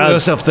 call, Yeah, you it can call does.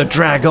 yourself the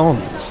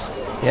Dragons.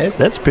 Yes?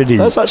 That's pretty.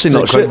 That's actually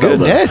not quite shit,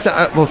 though. Yes,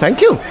 well,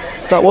 thank you.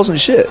 That wasn't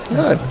shit.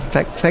 No,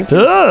 thank you.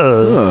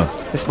 Oh.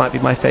 This might be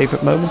my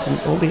favourite moment in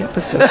all the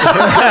episodes.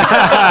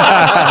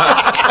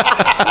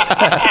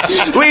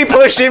 We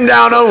pushed him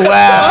down a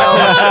well.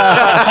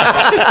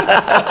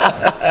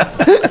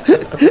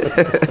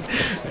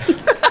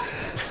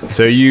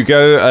 So you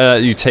go,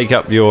 you take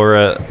up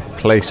your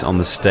place on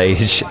the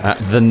stage at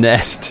the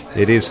Nest.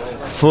 It is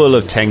full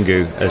of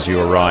Tengu as you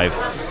arrive.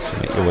 You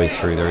make your way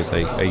through. There is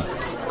a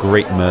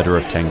great murder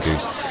of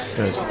Tengus.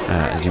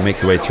 As you make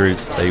your way through,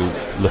 they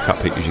look up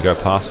at you as you go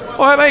past.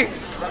 Oh, hi, mate.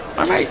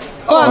 Hi, mate.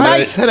 Oh,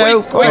 mate. Hello.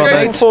 What are you Hello,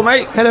 going mate. for,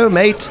 mate? Hello,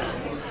 mate.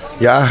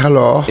 Yeah,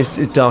 hello. Is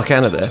Dark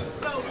Anna there?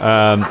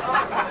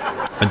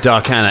 And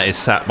Dark Anna is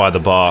sat by the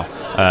bar,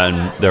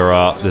 and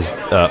there's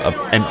an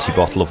empty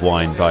bottle of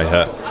wine by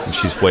her, and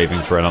she's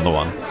waving for another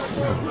one.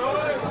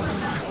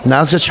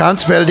 Now's your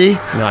chance, Veldy.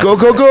 No, Go,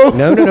 go, go.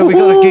 No, we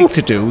got a gig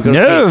to do. We got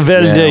No, a gig.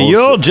 Velda, Yeah, also-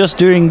 you're just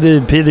doing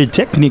the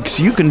pyrotechnics.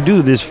 You can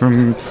do this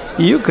from.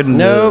 You can.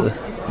 No.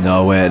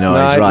 No, wait, no,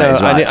 No, he's right. no,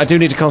 He's right. I do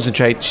need to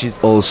concentrate. She's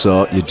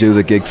Also, you do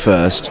the gig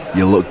first,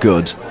 you look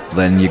good,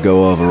 then you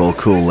go over all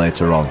cool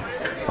later on.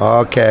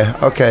 Okay.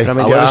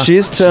 However, she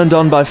is turned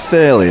on by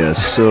failure,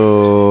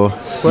 so...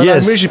 well,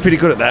 Yes. I'm usually pretty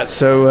good at that.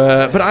 So,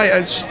 but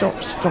I just not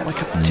my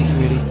cup of tea,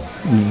 really.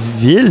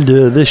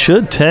 Velda, the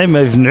short time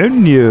I've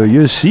known you,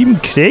 you seem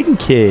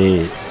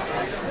cranky.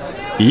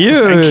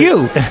 Thank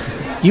you.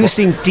 You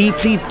seem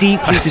deeply,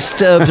 deeply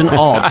disturbed and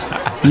odd.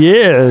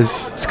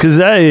 Yes, it's because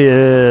I.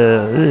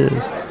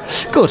 Yes.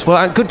 Good.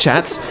 Well, good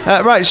chats.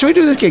 Right, shall we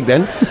do this gig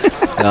then?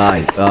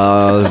 Aye,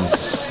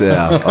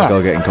 yeah, I'll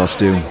go get in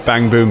costume.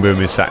 Bang Boom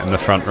Boom is sat in the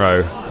front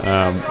row,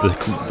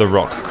 the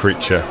rock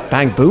creature.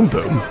 Bang, boom,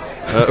 boom.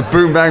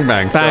 Boom Bang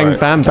Bang. Bang, sorry.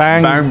 bam,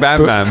 bang. Bang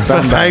Bam Bam.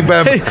 Bang,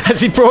 bang.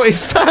 Has he brought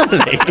his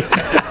family?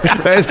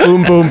 There's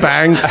boom, boom,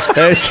 bang.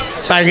 There's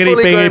bangity,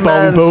 Fully bingy, grown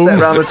man bong, boom. sat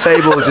around the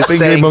table just Bingly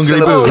saying bongly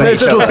syllables. boom.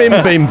 There's little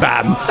bim, bim,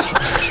 bam.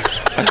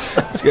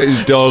 He's got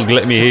his dog,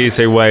 let me hear you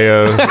say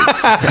wayo.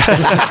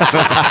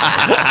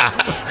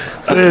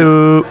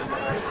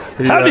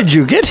 How did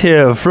you get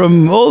here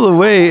from all the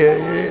way?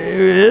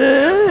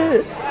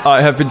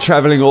 I have been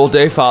travelling all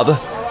day, Father.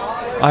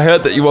 I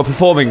heard that you were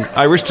performing.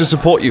 I wish to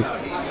support you.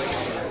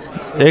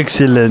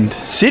 Excellent.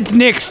 Sit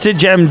next to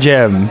Jam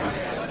Jam.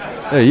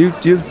 Hey,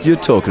 you're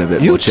talking a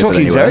bit You're more chipper talking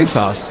than you very were.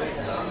 fast.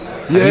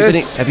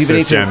 Yes, Have you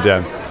been says eating?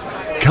 Jam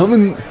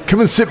Jam. Come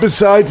and sit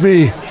beside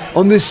me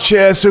on this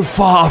chair so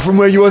far from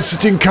where you are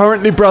sitting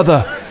currently,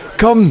 brother.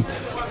 Come,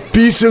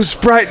 be so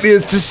sprightly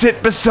as to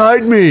sit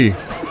beside me.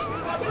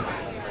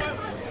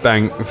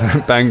 Bang,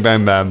 bang,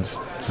 bam, bam.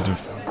 Sort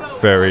of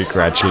very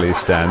gradually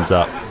stands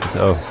up. Says,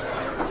 "Oh,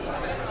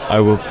 I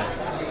will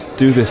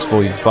do this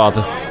for you,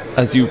 Father,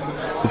 as you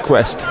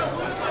request."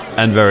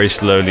 And very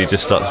slowly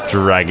just starts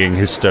dragging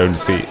his stone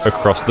feet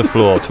across the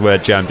floor to where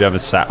Jam Jam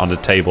is sat on a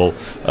table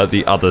at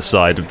the other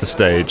side of the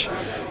stage.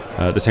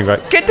 The Tengu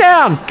guy, get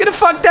down! Get the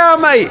fuck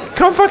down, mate!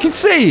 Can't fucking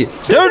see!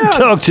 Sit Don't down."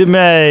 talk to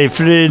my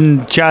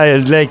friend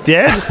child like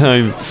that.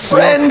 I'm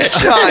Friend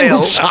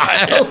child.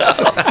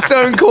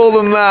 Don't call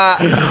them that.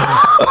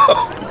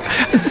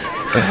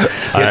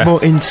 Get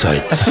more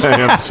insights. I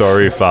am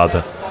sorry,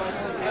 Father.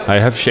 I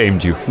have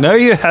shamed you. No,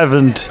 you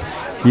haven't.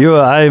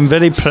 I am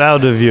very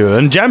proud of you.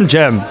 And Jam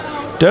Jam,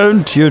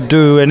 Don't you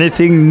do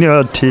anything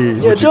naughty.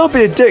 Yeah, don't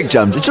be a dick,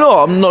 Jam. Do you know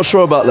what? I'm not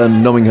sure about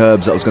them numbing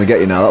herbs that was going to get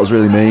you now. That was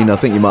really mean. I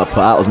think you might put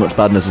out as much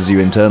badness as you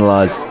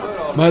internalise.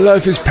 My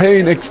life is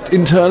pain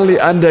internally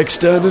and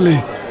externally.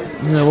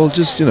 Yeah, well,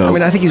 just, you know. I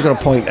mean, I think he's got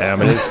a point there. I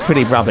mean, it's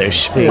pretty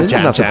rubbish. He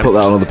doesn't have to put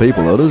that on other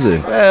people, though, does he?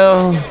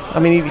 Well, I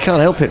mean, he can't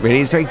help it, really.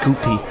 He's very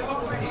goopy.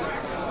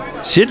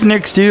 Sit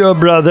next to your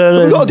brother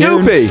We've and got a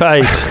don't goopy.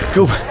 fight.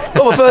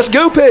 Got my first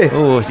goopy.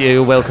 Oh, yeah,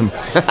 you're welcome.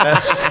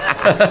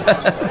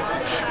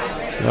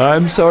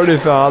 I'm sorry,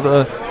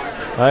 Father.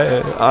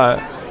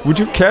 Would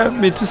you care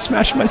me to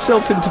smash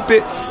myself into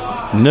bits?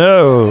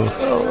 No.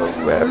 Oh,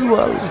 very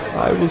well.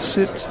 I will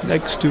sit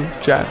next to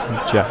Jam.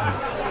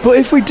 But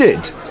if we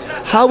did,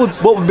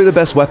 what would be the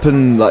best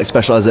weapon, like,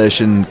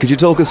 specialisation? Could you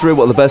talk us through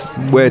what the best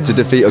way to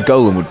defeat a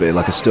golem would be,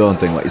 like a stone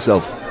thing, like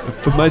yourself?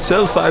 For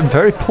myself, I'm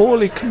very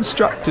poorly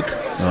constructed.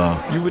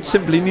 Oh. You would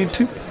simply need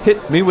to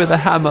hit me with a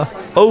hammer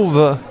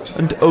over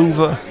and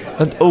over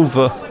and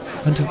over,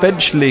 and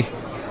eventually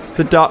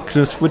the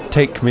darkness would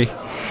take me.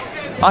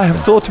 I have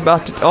thought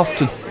about it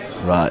often.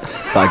 Right,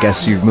 but I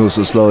guess you move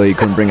so slowly you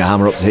couldn't bring a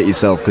hammer up to hit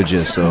yourself, could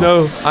you? So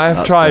no, I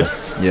have tried.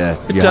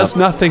 It does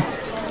nothing.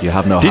 You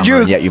have no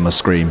hammer, and yet you must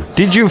scream.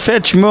 Did you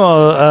fetch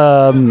more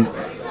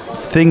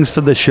things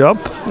for the shop?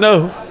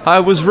 No,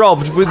 I was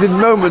robbed within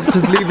moments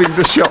of leaving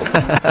the shop.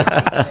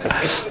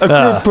 A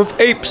group of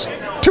apes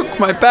took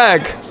my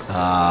bag.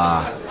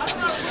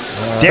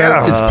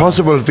 It's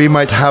possible we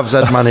might have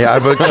that money. I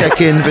will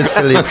check in with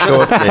Philippe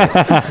shortly.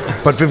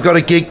 But we've got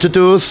a gig to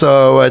do,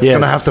 so it's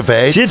going to have to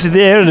wait. Sit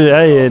there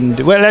and,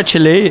 well,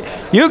 actually,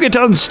 you get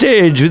on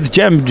stage with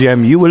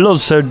Jam. You will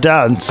also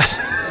dance.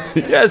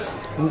 Yes.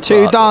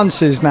 2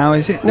 dancers now,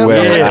 is it? No,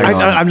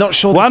 I'm not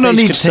sure. One the on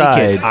stage each could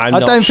take side. it. I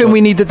don't think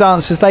we need the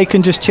dancers. They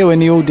can just chill in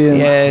the audience.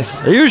 Yes.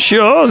 Are you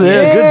sure?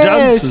 They're good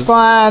dancers. Yes,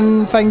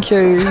 fine. Thank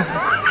you.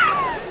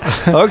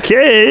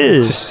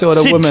 Okay. Just saw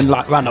the woman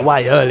like run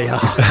away earlier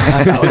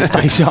on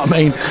stage. You know what I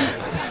mean?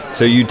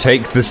 So you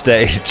take the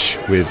stage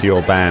with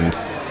your band,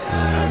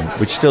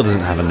 which still doesn't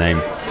have a name.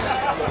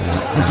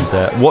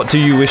 What do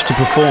you wish to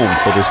perform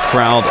for this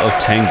crowd of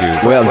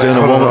Tengu? Wait, I'm doing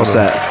a warm-up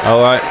set.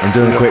 All right. I'm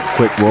doing a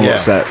quick warm-up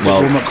set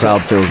while the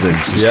crowd fills in.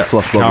 So just to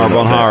fluff Cara bubble a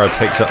little bit. Bonhara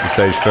takes up the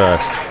stage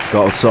first.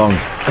 Got a song.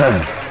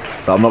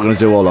 But I'm not going to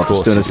do all of.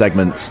 Just doing a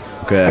segment.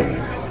 Okay.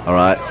 All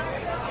right.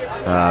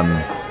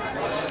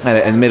 And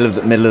in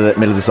the middle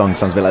of the song, it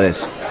sounds a bit like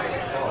this.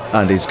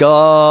 And he's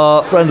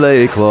got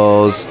friendly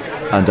claws,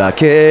 and I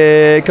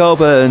kick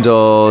open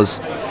doors,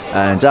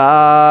 and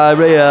I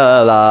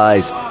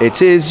realise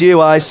it is you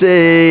I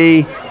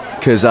see,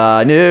 'cause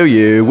I knew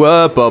you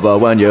were Bubba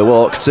when you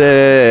walked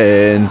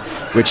in,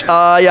 which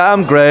I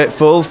am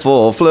grateful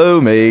for, flew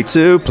me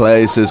to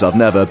places I've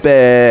never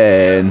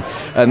been.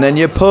 And then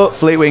you put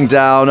Fleetwing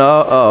down,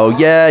 oh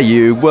yeah,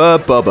 you were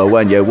Bubba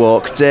when you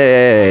walked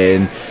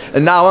in.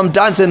 And now I'm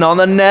dancing on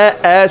the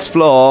next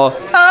floor.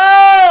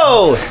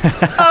 Oh!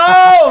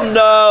 Oh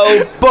no!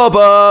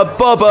 Bubba!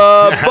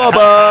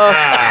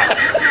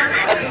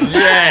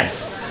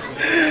 Yes!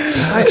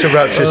 That's a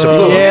rapturous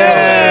applause.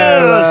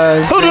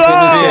 Yeah.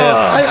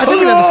 I don't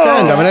really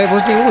understand. I mean,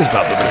 wasn't he always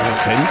about the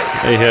thing?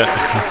 Here.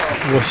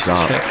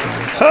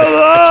 A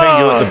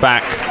Tengu at the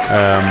back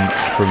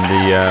from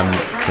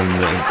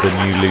the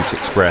new Loot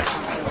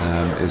Express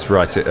is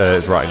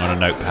writing on a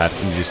notepad,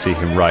 and you just see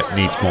him write,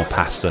 needs more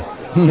pasta.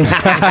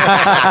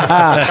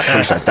 It's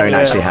true, so I don't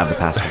actually have the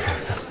pasta.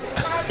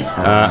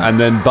 And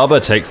then Bubba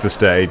takes the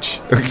stage,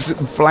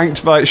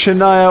 flanked by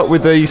Shania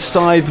with a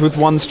scythe with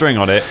one string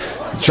on it.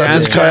 That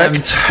is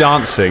correct.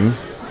 Dancing.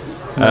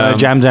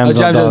 Jam's not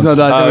Jam's not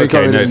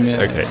dancing.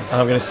 Okay.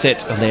 I'm going to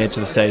sit on the edge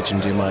of the stage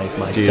and do my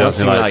dancing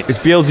Dancing lights. lights.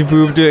 Is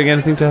Beelzebub doing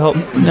anything to help?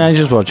 No, he's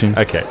just watching.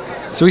 Okay.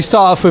 So we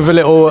start off with a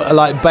little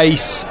like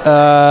bass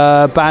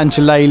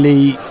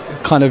banjolele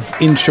kind of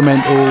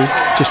instrumental,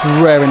 just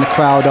rearing the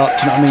crowd up.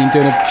 Do you know what I mean?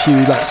 Doing a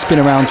few like spin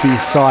arounds with your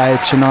side,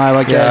 Shania,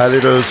 I guess. Yeah, a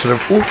little sort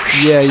of. Oof.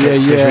 Yeah.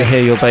 So if we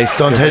hear your bass.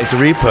 Don't your hit bass. the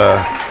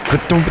Reaper.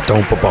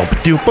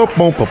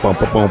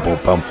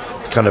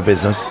 Kind of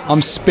business.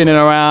 I'm spinning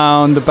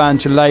around the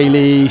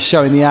banjolele,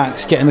 showing the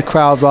acts, getting the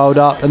crowd riled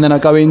up, and then I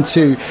go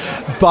into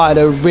By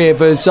the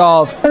Rivers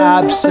of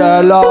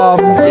Absalom,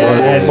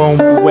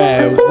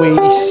 where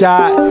we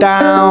sat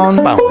down.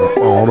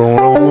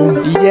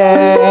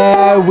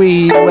 Yeah,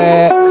 we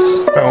wept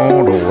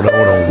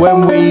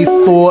when we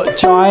fought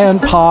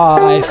giant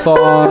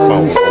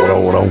pythons.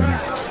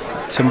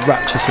 Some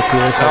rapturous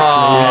applause.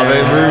 Oh,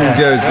 the room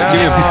goes.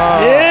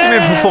 Give me a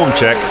perform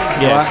check.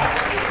 Yes.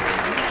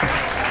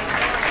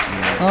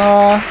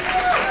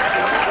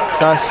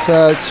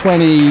 That's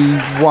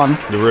 21.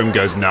 The room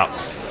goes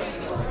nuts.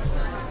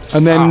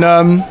 And then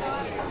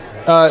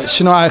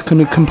Shania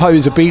can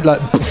compose a beat like.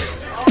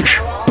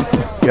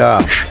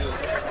 Yeah.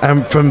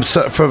 And from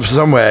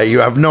somewhere, you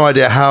have no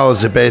idea how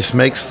the bass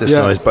makes this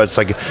noise, but it's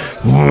like.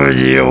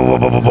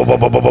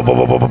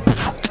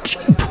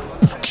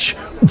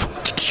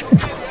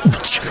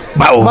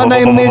 My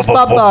name is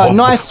Bubba.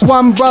 Nice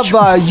one,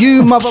 brother.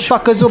 You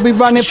motherfuckers will be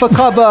running for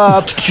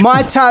cover.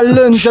 My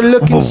talons are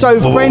looking so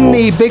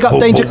friendly. Big up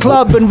Danger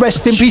Club and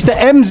rest in peace to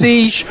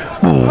MZ.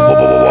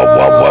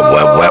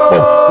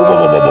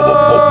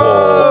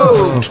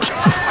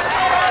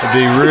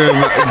 The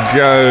room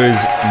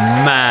goes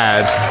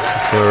mad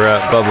for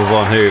Bubba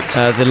Von Hoops.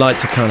 The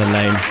lights are kind of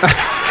lame.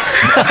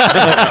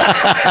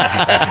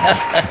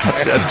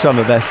 I'm trying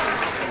my best.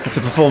 It's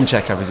a perform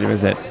check, I presume,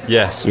 isn't it?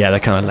 Yes. Yeah, they're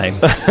kind of lame.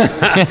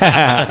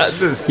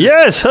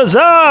 Yes,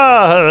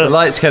 huzzah! The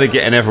lights kind of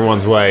get in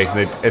everyone's way.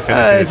 They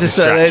just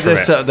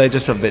they're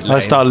just a bit lame. I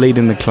start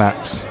leading the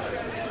claps.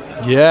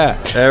 Yeah.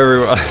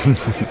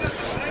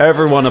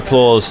 Everyone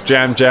applauds.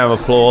 Jam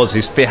applauds.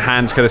 His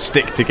hands kind of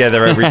stick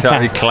together every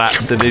time he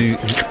claps, and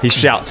he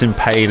shouts in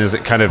pain as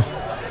it kind of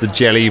the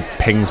jelly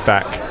pings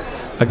back.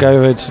 I go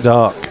over to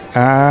Dark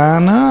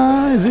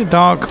Anna. Is it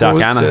Dark?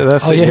 Dark Anna.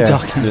 That's it, yeah.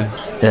 Dark Anna.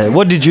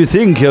 What did you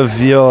think of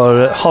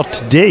your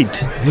hot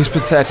date? He's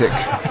pathetic.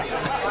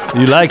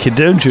 You like it,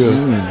 don't you?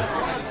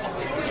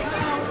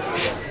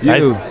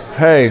 You.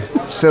 Hey,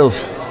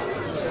 Sylph.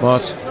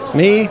 What?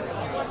 Me?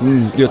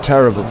 You're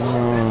terrible.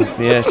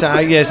 Yes,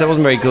 that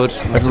wasn't very good.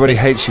 Everybody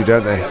hates you,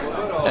 don't they?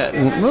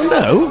 Well,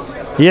 no.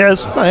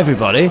 Yes. Not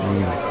everybody.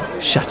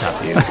 Shut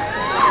up, you.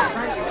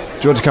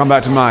 Do you want to come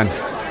back to mine?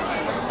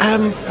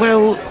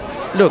 Well,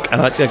 look, and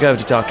I go over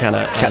to Dark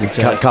Anna.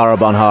 Cara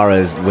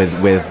Bonhara's with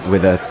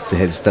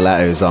his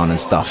stilettos on and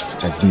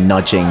stuff. It's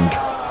nudging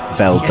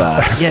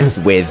Velda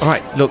yes. with all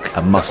right, look,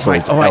 a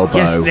muscled all right, elbow.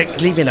 Yes,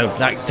 leave me alone.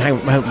 Like, hang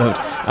on.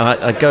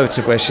 And I go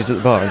to where she's at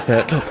the bar and say,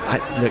 look,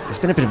 there's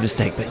been a bit of a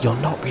mistake, but you're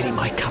not really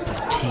my cup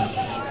of tea.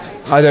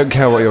 I don't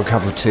care what your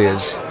cup of tea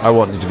is. I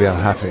want you to be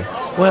unhappy.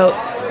 Well,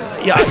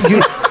 yeah,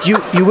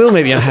 you will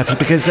make me unhappy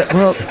because,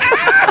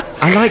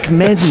 I like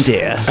men,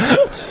 dear.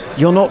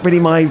 You're not really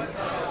my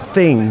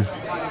thing.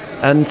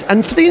 And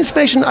for the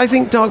inspiration, I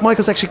think Dark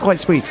Michael's actually quite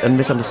sweet and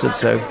misunderstood,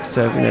 so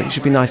you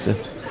should be nicer.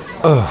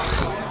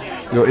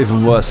 You're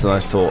even worse than I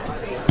thought.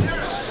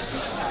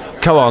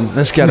 Come on,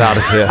 let's get out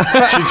of here.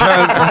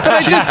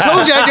 I just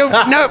told you I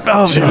don't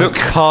know. She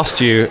looks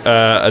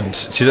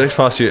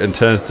past you and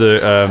turns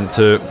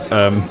to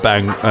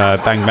Bang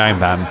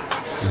Bam.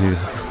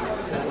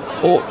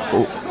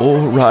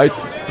 All right,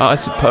 I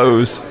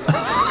suppose.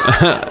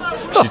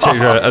 She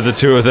takes her, and the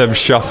two of them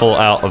shuffle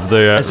out of the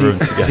room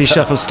together. As he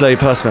shuffles slowly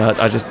past me,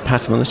 I just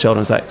pat him on the shoulder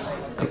and say,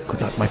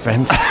 "Good luck, my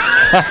friend."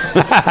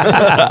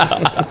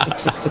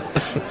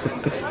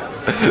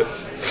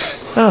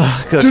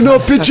 Oh, good. Do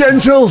not be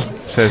gentle,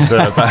 says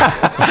I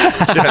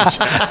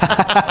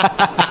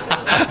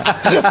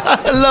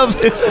love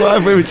this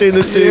rivalry between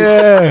the two.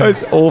 Yeah.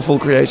 Those awful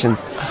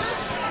creations.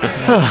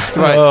 Right,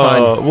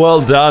 fine.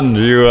 Well done.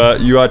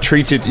 You are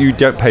treated. You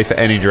don't pay for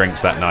any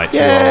drinks that night.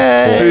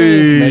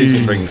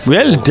 Amazing drinks.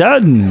 Well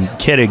done,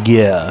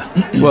 Kerrigia.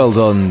 Well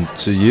done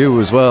to you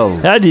as well.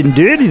 I didn't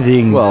do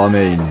anything. Well, I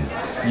mean,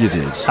 you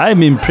did.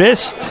 I'm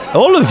impressed.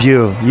 All of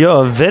you.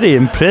 You're very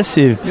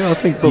impressive. Yeah, I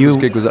think Bob's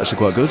gig was actually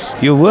quite good.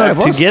 You work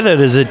together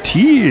as a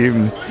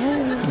team.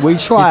 We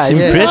try. It's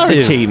impressive.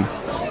 We're a team.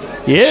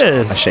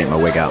 Yes. I shake my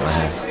wig out of my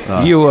hair.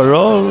 Oh. You are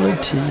all a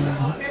team.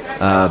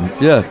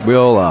 Yeah, we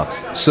all are.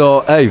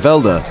 So, hey,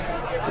 Velda,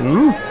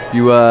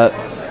 you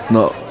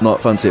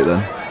not fancy it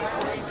then?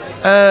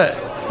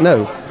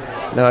 No,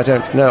 I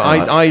don't. No,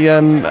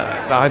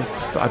 I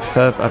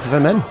prefer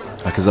men.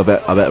 Because I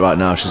bet right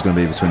now she's going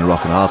to be between a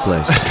rock and a hard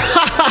place.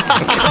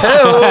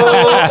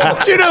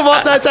 Do you know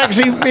what? That's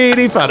actually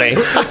really funny.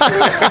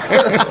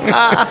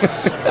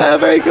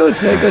 Very good,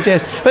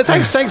 yes. But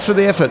thanks for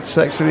the effort.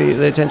 Thanks for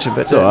the attention.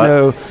 But all right.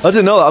 no, I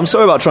didn't know that. I'm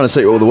sorry about trying to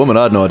set you up with a woman.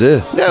 I had no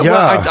idea. No, Yeah.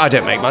 well, I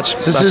don't make much.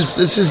 This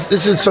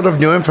is sort of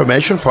new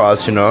information for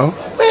us, you know.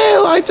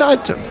 Well, I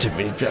don't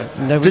really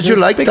know. Did you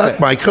like Dark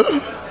Michael?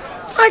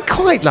 I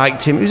quite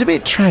liked him. It was a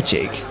bit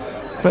tragic.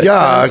 But,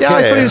 Yeah, I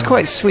thought okay. he was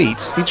quite sweet.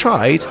 He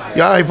tried.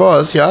 Yeah, I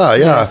was. Yeah.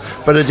 Yes.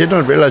 But I did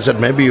not realize that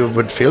maybe you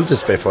would feel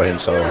this way for him.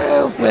 So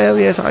Well,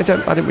 yes. I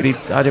don't really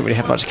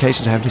have much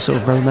occasion to have any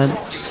sort of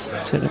romance.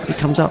 So it never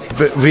comes up.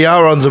 we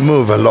are on the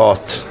move a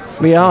lot.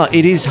 We are.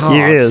 It is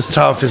hard. It's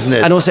tough, isn't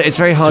it? And also, it's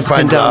very hard to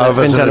find pin down love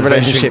as an a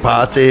adventuring relationship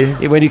party.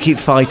 when you keep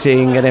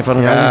fighting and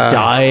everyone around is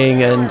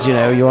dying, and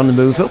you're on the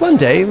move. But one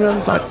day, you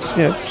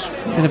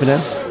never know.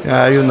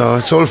 Yeah,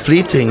 it's all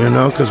fleeting,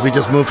 because we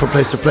just move from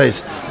place to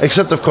place.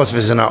 Except, of course, if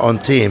it's in our own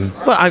team.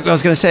 Well, I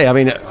was going to say, I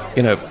mean,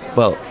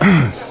 well,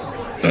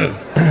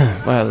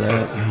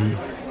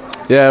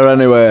 Yeah,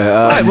 anyway.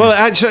 right, well,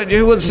 actually,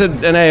 who wants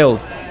an ale?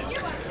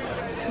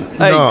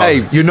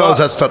 Hey,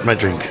 that's not my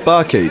drink.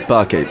 Barkeep.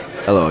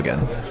 Hello again.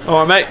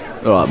 All right, mate.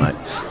 All right, mate.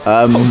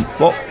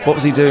 What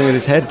was he doing with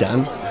his head,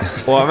 Dan?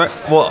 All right, mate.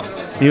 What?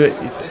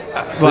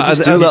 Well,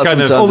 just do that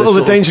sometimes. all It's the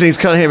sort danger he's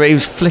can't hear, but he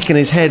was flicking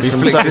his head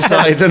from side to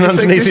side and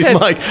underneath his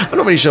mic. I'm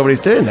not really sure what he's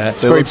doing there.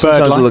 Sometimes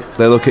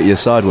they look at you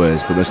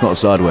sideways, but it's not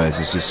sideways.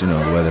 It's just the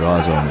way their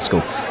eyes are on the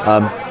skull.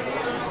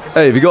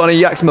 Hey, have you got any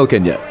yak's milk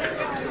in yet?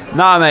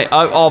 Nah, mate.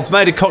 I've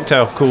made a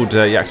cocktail called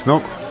Yak's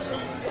Milk.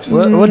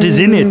 What is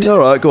in it? All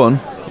right, go on.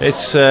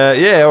 It's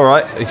all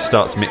right. He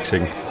starts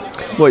mixing.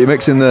 What are you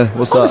mixing there?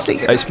 What's Honestly,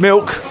 that? It's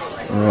milk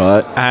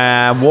Right.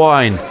 and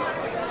wine.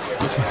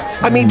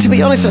 I mean, to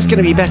be honest, that's going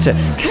to be better.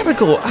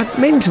 Caragor, I've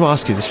meant to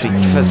ask you this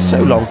for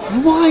so long.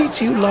 Why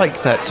do you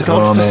like that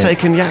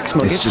godforsaken yak's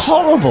milk? It's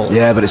horrible.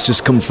 Yeah, but it's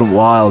just comes from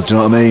wild, do you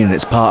know what I mean?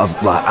 It's part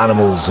of like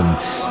animals and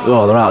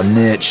they're out in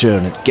nature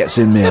and it gets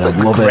in me and I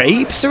love it.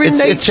 Grapes are in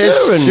nature. It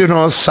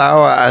tastes,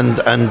 sour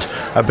and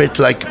a bit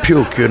like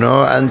puke,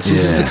 and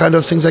this is the kind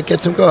of things that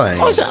gets them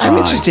going. Also, I'm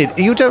interested.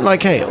 You don't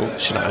like ale,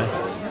 Shania?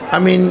 I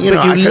mean,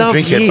 I can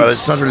drink it, but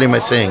it's not really my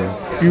thing.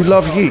 You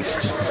love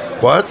yeast.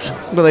 What?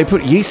 Well, they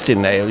put yeast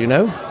in ale,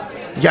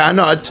 Yeah, I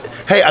know.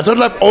 Hey, I don't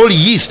love all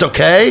yeast,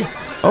 okay?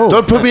 Oh,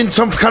 don't put me in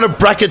some kind of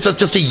brackets as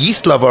just a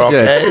yeast lover,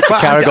 okay? Yeah.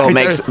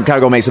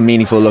 Caragor makes a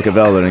meaningful look at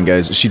Velda and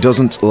goes, she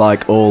doesn't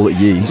like all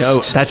yeast.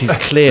 No, that is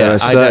clear. There are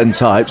certain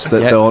types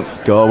that don't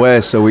go away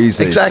so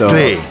easily.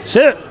 Exactly.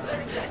 So,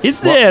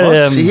 is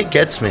there... See, he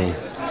gets me.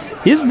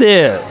 Is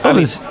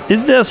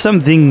there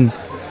something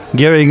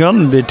going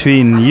on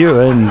between you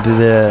and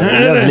the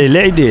lovely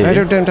lady? I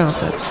don't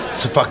answer.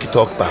 It's a fucking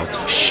talk about.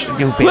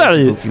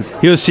 Well,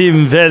 you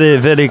seem very,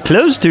 very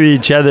close to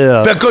each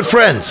other. We're good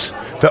friends.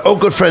 We're all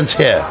good friends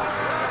here.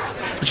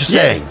 What you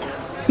saying?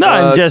 No,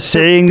 I'm just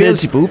saying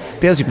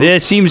that there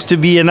seems to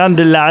be an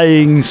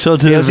underlying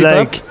sort of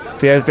like...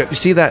 You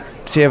see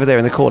over there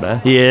in the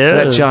corner? Yeah. So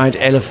that giant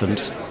elephant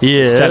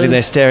standing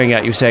there staring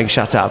at you saying,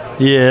 shut up.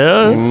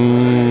 Yeah.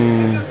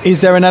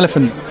 Is there an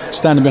elephant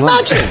standing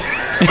behind you?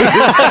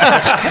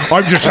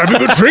 I'm just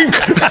having a drink.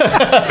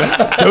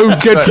 Don't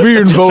get me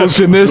involved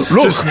in this.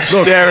 Look,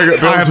 staring at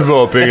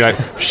Beelzebub, being like,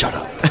 shut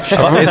up.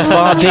 It's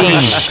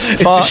Fardine.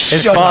 It's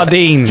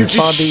Fardine.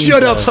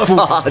 Shut up,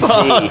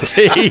 Fardine.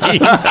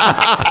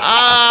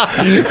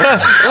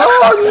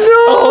 Oh,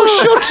 no.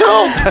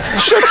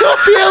 Shut up,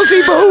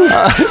 Beelzebub.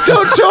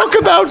 Don't talk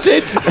about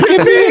it.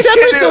 It's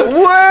episode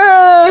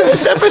worse.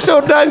 It's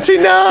episode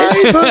 99.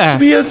 It's supposed to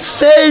be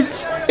unsaid.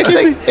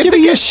 Give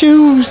me your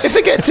shoes. If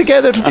they get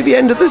together, it'll be the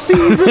end of the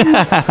season. It's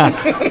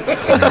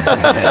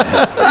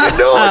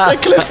a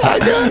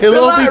cliffhanger.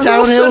 It'll all be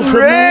downhill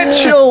from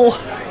Rachel.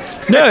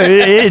 No,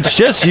 it's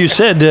just you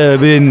said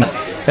when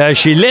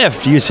she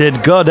left, you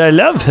said, God, I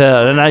love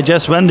her. And I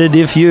just wondered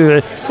if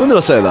you... When did I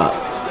say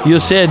that? You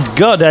said,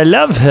 God, I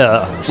love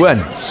her.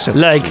 When?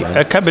 Like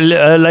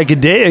a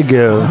day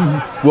ago.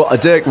 What, a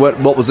day?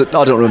 What was it?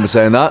 I don't remember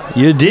saying that.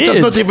 You did. He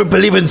does not even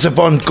believe in the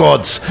one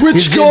gods.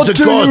 Which god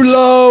do you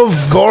love?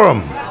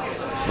 Gorum.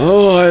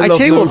 Oh, I love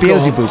tell you what,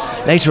 gods.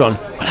 Beelzebub, later on,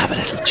 we'll have a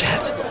little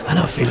chat and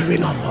I'll fill you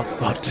in on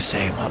what to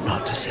say and what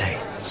not to say.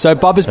 So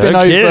Bubba's been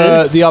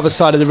over the other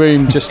side of the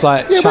room, just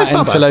like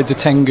chatting to loads of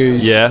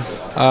Tengus. Yeah.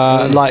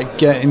 Like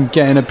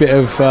getting a bit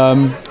of,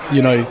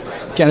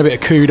 getting a bit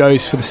of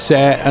kudos for the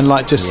set and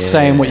like just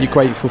saying what you're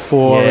grateful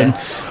for. And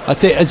I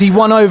think, has he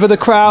won over the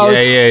crowd?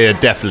 Yeah,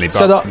 definitely.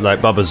 So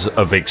Bubba's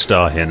a big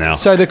star here now.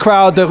 So the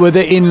crowd that were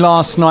in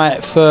last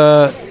night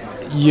for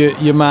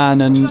your man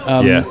and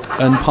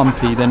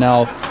Pumpy, they're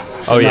now...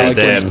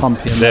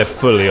 they're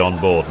fully on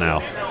board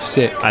now.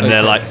 Sick. And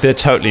they're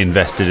totally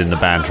invested in the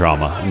band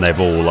drama, and they're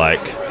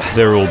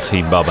all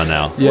Team Bubba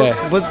now. Yeah.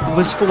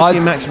 Was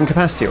 40 maximum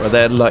capacity, or are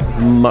there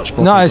much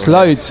more? No, it's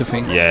loads, I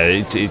think. Yeah,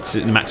 it's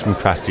the maximum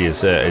capacity is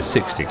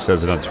 60, so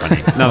there's another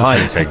 20. Another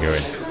 20 Tengu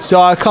in.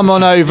 So I come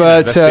on over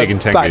back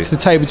to the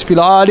table to be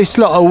like, this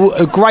lot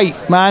are great,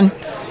 man.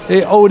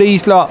 All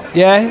these lot,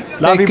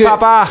 love you,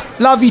 Papa.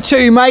 Love you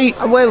too, mate.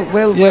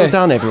 Well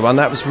done, everyone.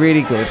 That was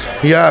really good.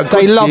 Yeah,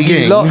 they love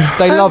you lot.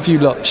 They love you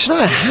lot.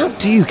 Shania, how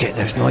do you get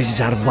those noises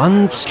out of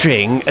one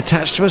string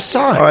attached to a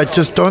side? All right,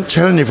 just don't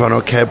tell anyone,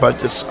 okay?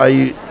 But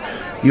I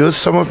use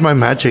some of my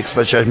magics,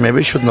 which I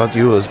maybe should not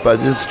use, but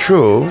it's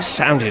true.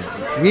 Sounded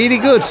really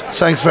good.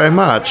 Thanks very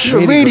much.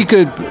 You're really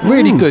good.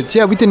 Really good.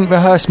 Yeah, we didn't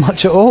rehearse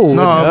much at all.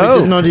 No,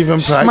 we did not even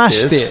practice.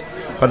 Smashed it.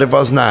 But it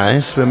was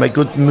nice. We made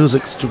good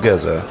musics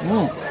together.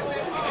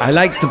 I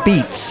like the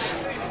beats.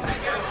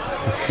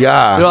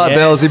 Yeah. You like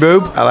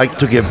Beelzebub? I like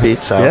to give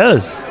beats out.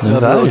 Yes. A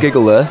little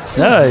giggle there.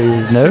 No.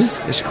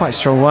 It's quite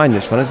strong wine,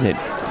 this one, isn't it?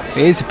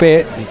 It is a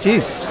bit. It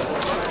is.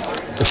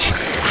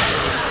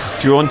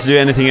 Do you want to do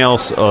anything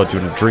else, or do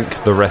you want to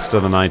drink the rest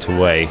of the night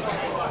away?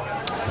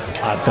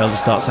 Velda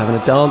starts having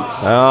a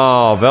dance.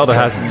 Oh, Velda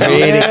has It's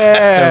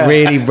a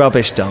really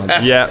rubbish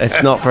dance. Yeah.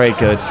 It's not very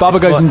good. Bubba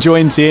goes and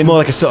joins in. It's more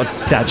like a sort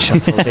of dad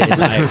shuffle.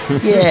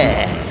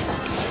 Yeah.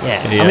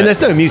 I mean,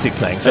 there's no music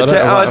playing, so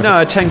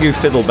a Tengu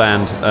fiddle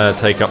band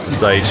take up the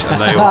stage,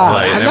 and they all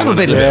play. I love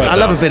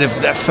a bit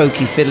of that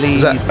folky fiddly.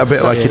 Is that a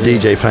bit like a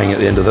DJ playing at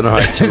the end of the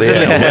night? Till the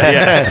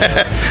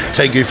end?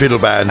 Tengu fiddle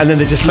band. And then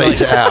they just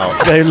plays it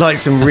out. They light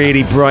some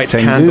really bright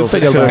candles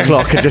at 2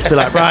 o'clock and just be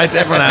like, right,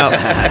 everyone out.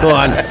 Go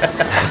on.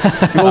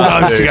 All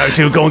homes to go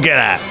to. Go and get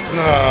out.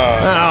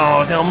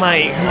 Oh,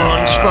 mate, come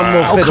on, just one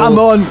more fiddle. Oh, come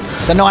on.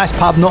 It's a nice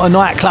pub, not a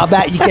nightclub.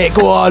 That you get.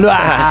 Go on.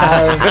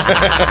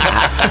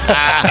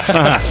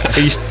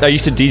 I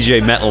used to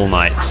DJ metal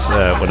nights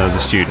when I was a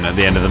student. At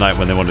the end of the night,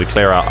 when they wanted to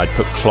clear out, I'd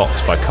put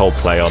Clocks by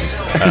Coldplay on.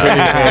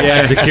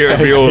 And security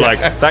would be all like,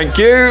 "Thank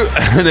you,"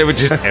 and they were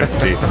just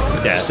empty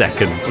in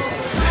seconds.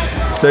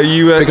 So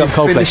you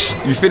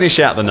finish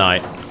out the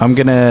night. I'm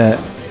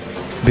gonna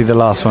be the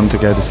last one to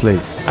go to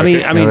sleep. I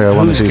mean,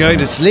 who's going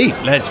to sleep?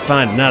 Let's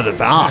find another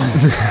bar. Anyone?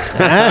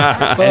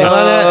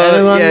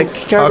 Yeah,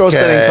 Caragor's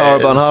still in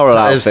Caravan Horror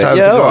outfit. It's time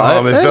to go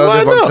home. If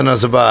Velvet wants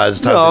another bar, it's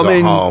time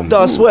to go home.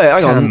 I swear,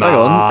 hang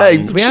on. Hey,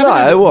 We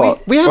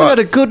haven't had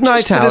a good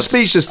night did a out.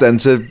 speech just then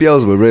to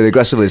Beelzebub really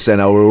aggressively saying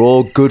how we're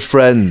all good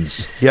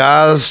friends.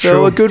 Yeah, that's So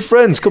true. we're good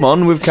friends. Come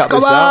on, we've capped Go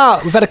this out.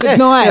 out. We've had a good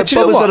night.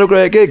 Yeah, Bob has had a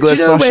great gig.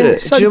 Let's smash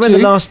it. Do you remember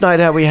the last night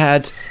out we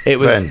had? It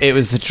When?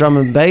 was the drum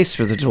and bass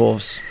with the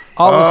dwarves.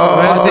 I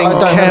was in I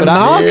don't remember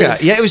that. Camarga.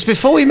 Yes. Yeah, it was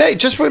before we met.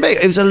 Just before we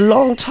met. It was a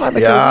long time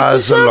ago. Yeah, We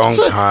it's a long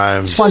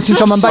time. Find some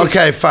drum and bass.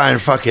 Okay, fine,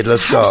 fuck it,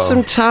 let's go. Have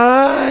some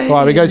time.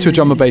 Right, we go to a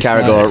drum and bass.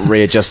 Caragor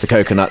readjusts the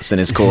coconuts in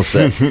his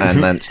corset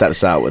and then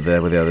steps out with the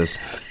others.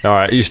 All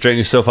right, you straighten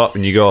yourself up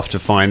and you go off to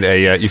find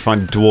a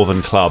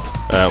dwarven club.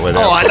 Where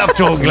Oh, I love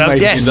dwarven clubs.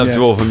 Yes. You love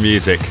dwarven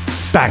music.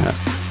 Bang.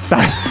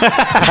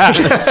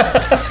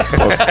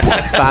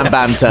 Bam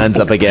Bam turns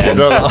up again.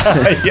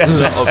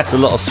 It's a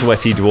lot of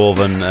sweaty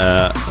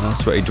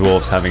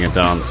dwarves having a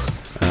dance.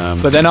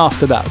 But then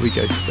after that, we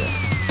go to bed.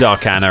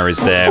 Dark Anna is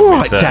there.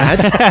 All with, right, Dad.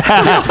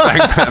 Bang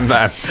Bam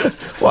Bam.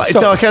 What?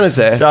 Dark Anna's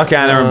there. Dark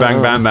Anna and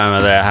Bang Bam Bam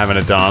are there having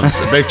a dance.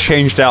 They've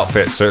changed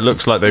outfits, so it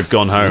looks like they've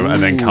gone home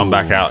and then come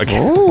back out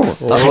again.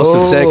 That must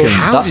have taken.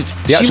 How The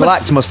she actual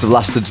must- act must have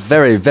lasted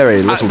very,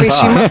 very little She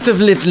time. must have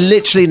lived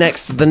literally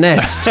next to the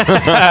nest,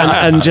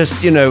 and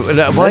just why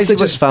Unless is they it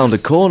just found a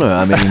corner.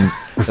 I mean,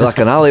 like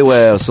an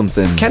alleyway or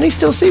something. Can he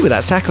still see with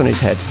that sack on his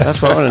head? That's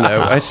what I want to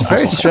know. It's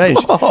very strange.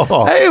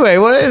 Anyway,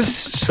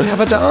 just have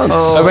a dance.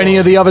 Are any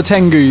of the other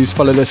Tengus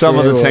followed us? Some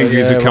of the here, or- Tengus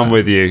yeah, have come right.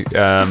 with you.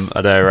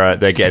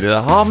 They're getting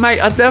it. Oh,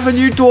 mate, I never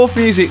knew dwarf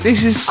music.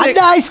 This is sick. I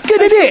know, it's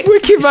good, isn't it?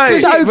 Wicked,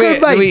 mate. So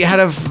good, mate. We had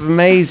an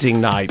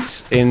amazing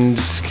night in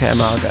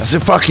Camarga. It's a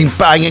fucking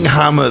banging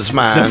hammers,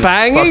 man. It's a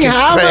banging Fucking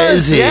hammers.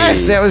 Crazy.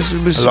 Yes, it was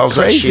I love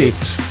that crazy.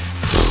 shit.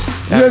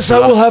 Yes, I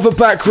will have a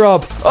back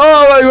rub.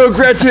 Oh, I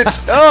regret it.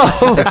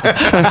 Oh,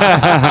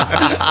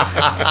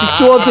 These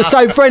dwarves are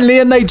so friendly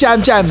and they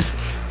jam.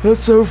 they're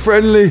so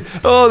friendly.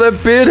 Oh, their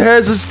beard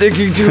hairs are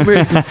sticking to me.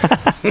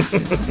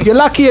 You're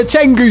lucky a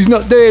Tengu's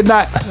not doing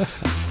that.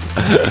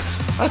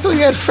 I thought you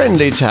had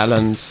friendly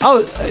talons.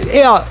 Oh,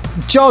 yeah,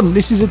 John,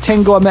 this is a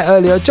Tengu I met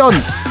earlier. John,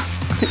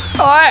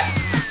 All right.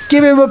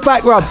 give him a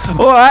back rub.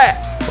 All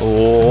right.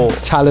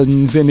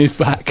 Talons in his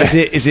back.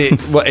 Is it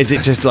what? Is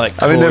it just like?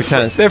 I mean, clawed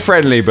talons? they're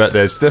friendly, but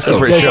they're still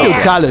pretty They're still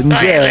sharp.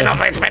 talons, yeah.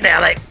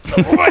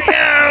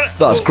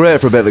 That's great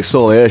for a bit of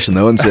exfoliation,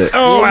 though, isn't it?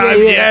 Oh,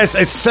 yes,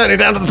 it's certainly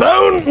down to the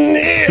bone.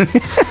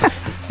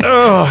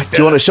 Oh, Do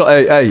you want a shot?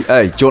 Hey,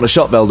 do you want a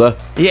shot, Velda?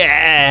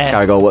 yeah.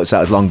 Caragor whips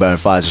out his longbow and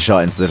fires a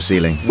shot into the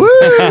ceiling.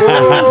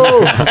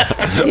 All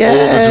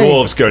the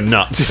dwarves go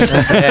nuts.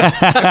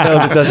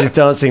 Velvet does his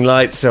dancing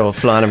lights or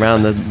flying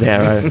around the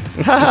arrow.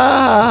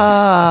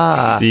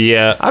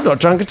 I'm not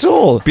drunk at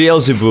all.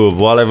 Beelzebub,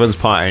 while everyone's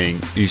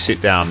partying, you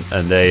sit down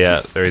and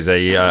there is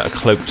a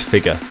cloaked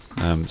figure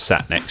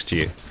sat next to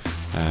you.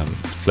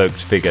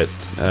 Cloaked figure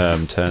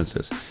turns to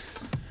us.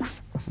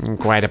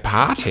 Quite a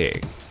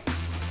party.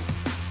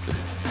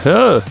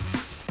 Oh,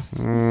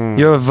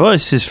 your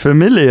voice is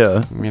familiar.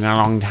 Been a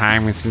long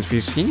time since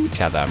we've seen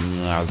each other.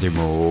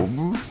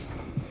 Beelzebub.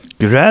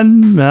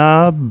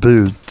 Grandma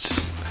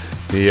Boots.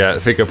 The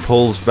figure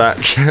pulls back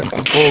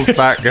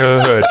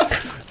her hood.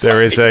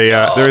 There is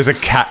a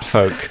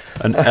catfolk,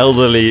 an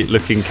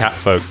elderly-looking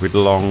catfolk with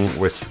long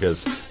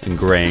whiskers and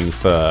greying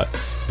fur.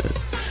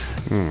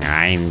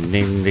 I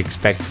didn't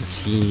expect to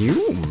see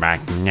you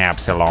back in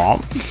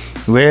Absalom.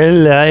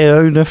 Well, I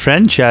own a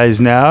franchise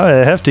now. I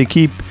have to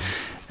keep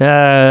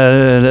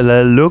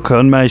a look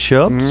on my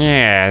shops.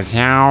 Yes,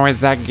 how is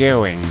that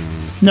going?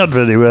 Not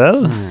very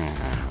well,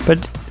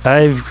 but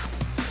I've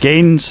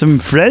gained some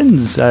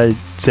friends, I'd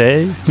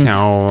say.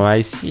 Oh,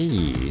 I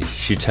see.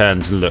 She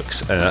turns and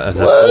looks, and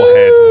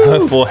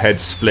her forehead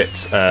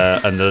splits,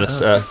 and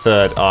a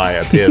third eye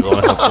appears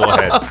on her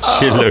forehead.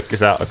 She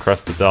looks out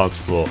across the dance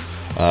floor,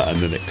 and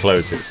then it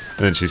closes,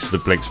 and then she sort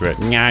of blinks for it.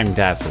 I'm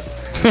dazzled.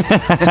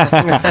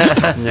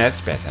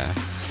 That's better.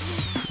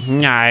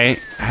 I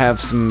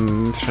have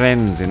some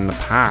friends in the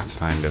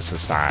Pathfinder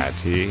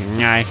Society.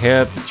 I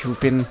heard that you've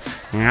been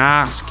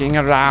asking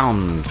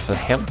around for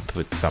help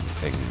with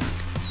something.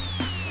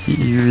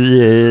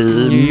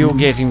 You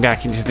getting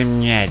back into the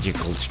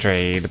magical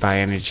trade by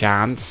any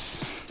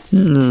chance?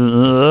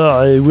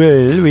 Well,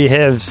 we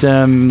have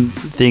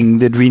something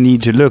that we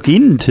need to look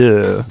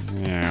into.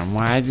 Yeah,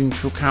 why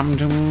didn't you come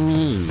to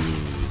me?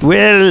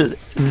 Well,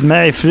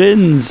 my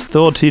friends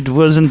thought it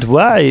wasn't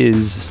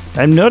wise.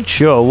 I'm not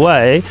sure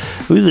why.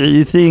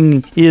 The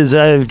thing is,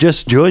 I've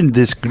just joined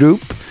this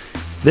group.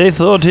 They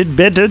thought it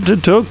better to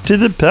talk to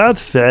the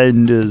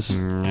Pathfinders.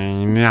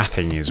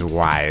 Nothing is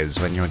wise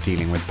when you're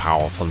dealing with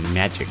powerful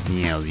magic,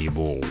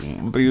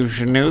 Beelzebub. But you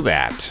should know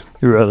that.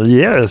 Well,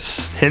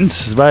 yes.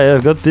 Hence why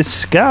I've got this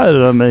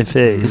scar on my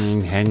face.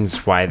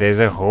 Hence why there's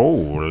a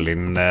hole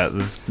in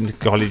the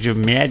College of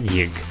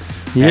Magic.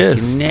 Yes.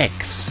 Back in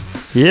Nex.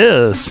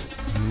 Yes.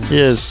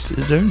 Yes.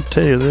 Don't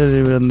tell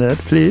anyone that,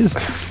 please.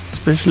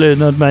 Especially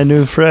not my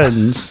new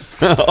friends.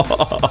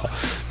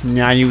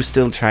 Are you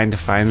still trying to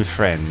find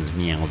friends,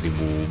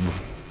 Meowsyboob?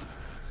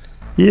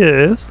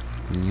 Yes.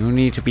 You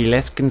need to be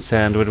less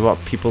concerned with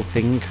what people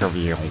think of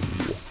you.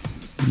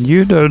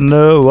 You don't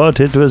know what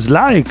it was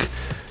like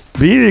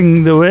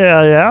being the way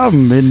I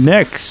am in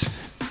Nex.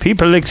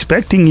 People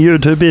expecting you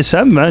to be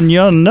someone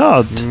you're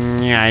not.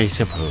 I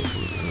suppose.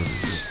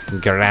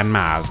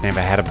 Grandma's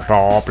never had a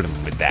problem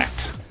with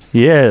that.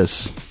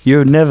 Yes,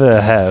 you never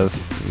have.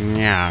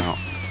 Now,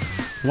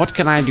 what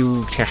can I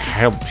do to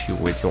help you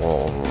with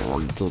your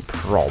little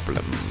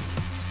problem?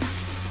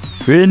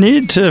 We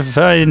need to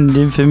find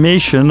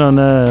information on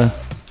an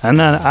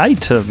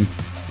item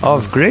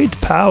of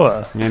great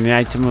power. An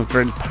item of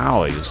great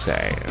power, you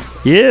say?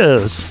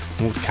 Yes.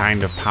 What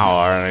kind of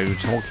power are you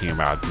talking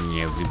about,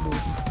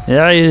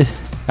 Meowsyboob?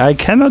 I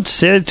cannot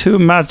say too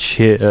much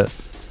here.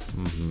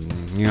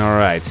 You're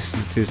right.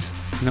 It is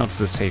not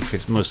the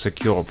safest, most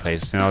secure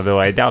place, although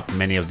I doubt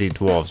many of these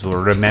dwarves will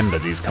remember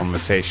these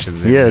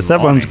conversations. Yes, that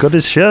one's got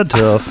his shirt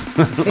off.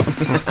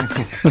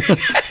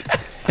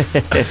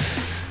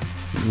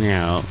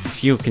 Now,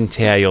 if you can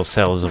tear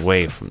yourselves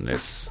away from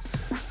this,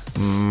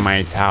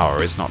 my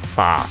tower is not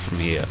far from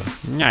here.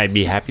 I'd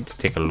be happy to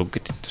take a look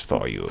at it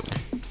for you.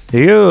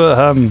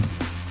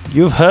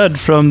 You've heard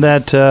from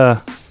that,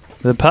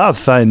 the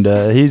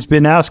Pathfinder. He's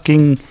been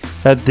asking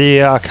at the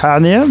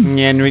Arcanium?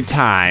 Every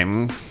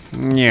time.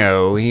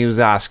 No, he was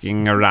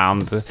asking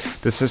around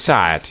the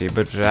society,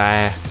 but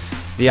the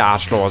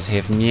Archlords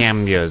have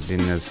members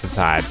in the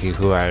society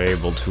who are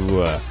able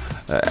to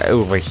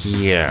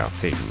overhear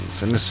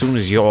things. And as soon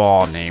as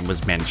your name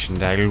was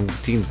mentioned, I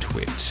looked into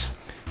it.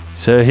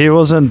 So he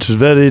wasn't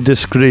very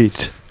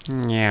discreet.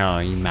 No,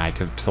 he might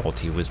have thought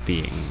he was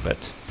being,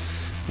 but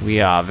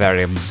we are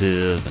very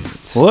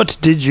observant. What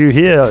did you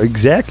hear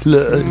exactly?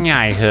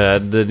 I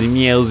heard that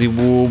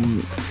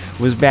Meowsyboob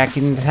was back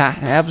in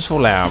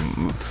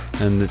Absalom,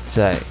 and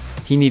that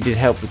he needed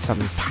help with some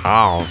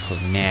powerful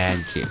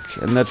magic,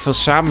 and that for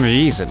some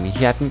reason he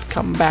hadn't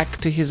come back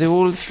to his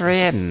old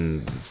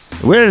friends.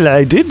 Well,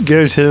 I did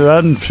go to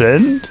one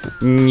friend.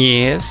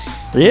 Yes?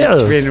 Yes.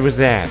 Which friend was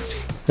that?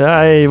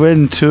 I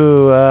went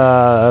to,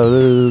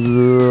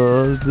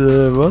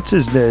 what's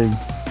his name?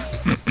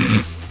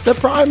 The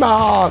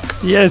Primarch!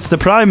 Yes, the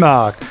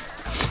Primarch.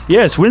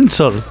 Yes,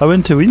 Winsel. I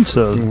went to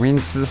Winsel.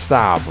 Winsel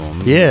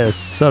Starbom. Yes,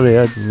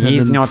 sorry.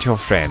 He's not your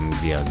friend,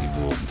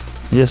 Beelzebub.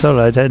 Yes, all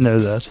right, I know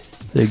that.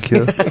 Thank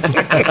you.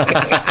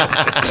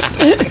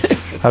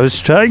 I was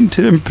trying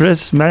to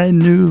impress my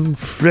new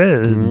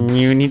friend.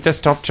 You need to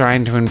stop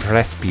trying to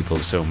impress people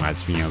so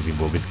much,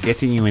 Beelzebub. It's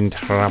getting you in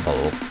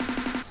trouble.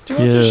 Do you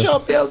want to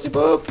shop,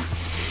 Beelzebub?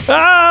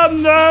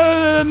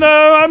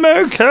 No, I'm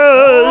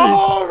okay.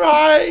 All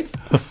right.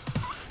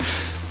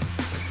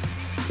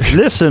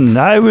 Listen,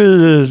 I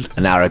will...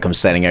 An arrow comes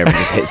sailing over and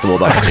just hits the wall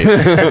behind you.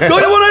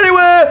 Don't want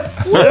anywhere.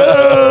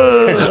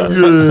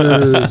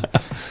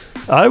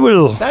 I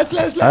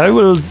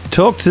will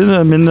talk to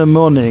them in the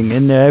morning,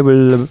 and I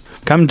will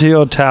come to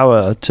your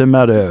tower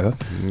tomorrow.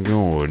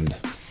 Good.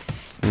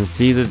 And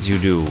see that you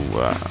do.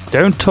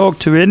 Don't talk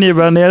to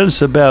anyone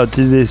else about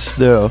this,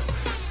 though.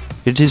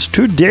 It is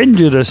too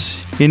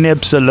dangerous in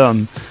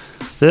Epsilon.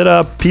 There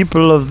are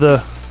people of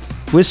the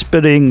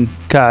whispering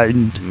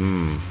kind.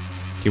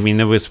 You mean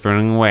the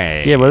whispering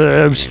way? Yeah, well,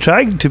 I was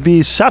trying to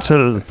be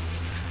subtle.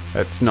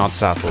 That's not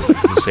subtle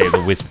if you say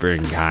the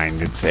whispering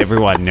kind. It's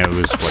everyone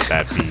knows what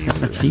that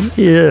means.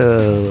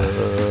 Yeah.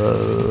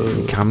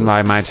 Come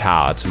by my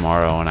tower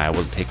tomorrow and I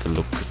will take a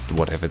look at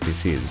whatever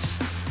this is.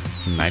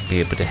 I might be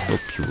able to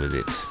help you with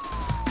it.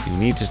 You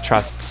need to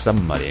trust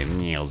somebody,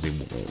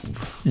 Beelzebub.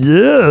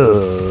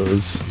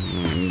 Yes.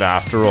 And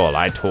after all,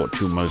 I taught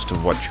you most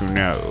of what you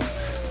know.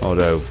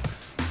 Although,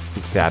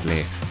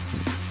 sadly,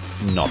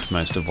 not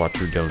most of what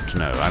you don't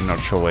know. I'm not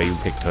sure where you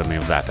picked any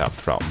of that up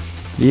from.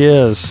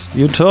 Yes,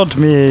 you taught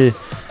me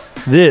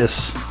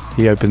this.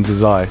 He opens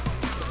his eye.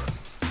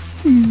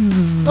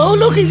 Oh,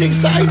 look, he's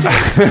excited.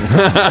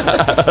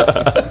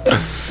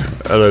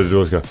 Hello, the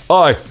doors go.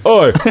 Oi.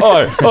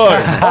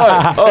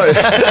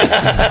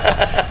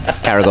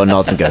 Caragor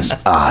nods and goes,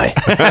 aye.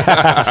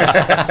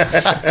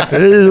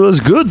 It was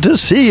good to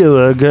see you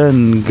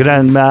again,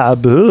 Grandma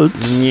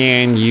Boots.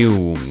 And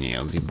you,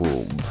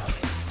 Beelzebub.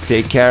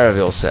 Take care of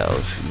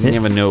yourself. You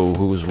never know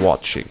who's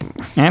watching.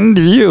 And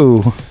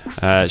you.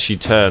 She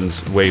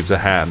turns, waves a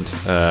hand,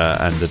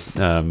 and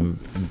the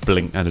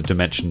blink and a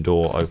dimension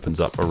door opens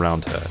up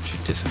around her. She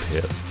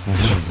disappears.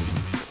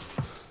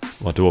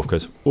 My dwarf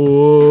goes,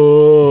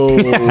 "Oh!"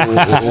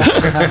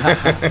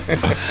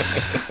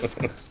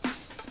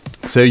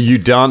 So you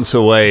dance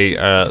away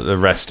the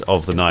rest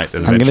of the night.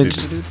 And I'm going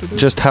to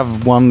just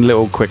have one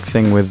little quick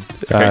thing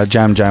with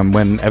Jam Jam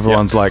when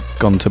everyone's like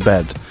gone to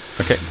bed.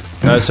 Okay.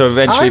 So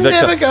eventually, I'm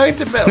never going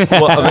to build.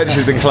 Well,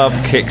 eventually the club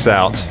kicks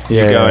out.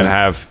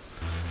 Yeah.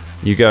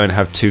 You go and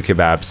have 2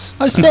 kebabs.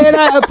 I say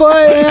that, boy.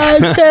 I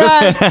say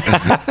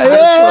that.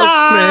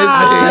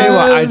 I tell you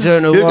what, I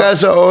don't know You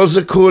guys are all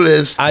the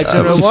coolest. I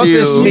don't know will what see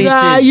this you. meat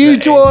Nah, is. you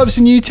but dwarves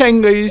and you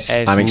tengus.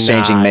 it's I'm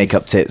exchanging nice.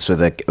 makeup tips with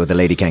a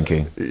lady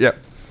Kenku. Yep,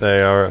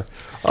 they are.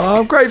 Oh,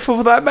 I'm grateful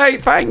for that,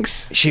 mate.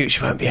 Thanks. She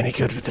won't be any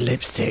good with the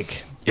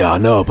lipstick. Yeah, I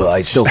know, but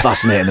it's still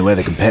fascinating the way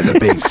they can paint the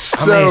beaks.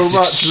 So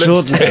much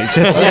extraordinary. It's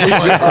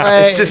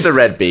just a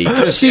red beak.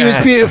 She was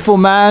beautiful,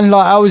 man.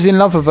 Like I was in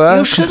love with her.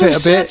 You should have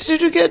said. Did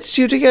you get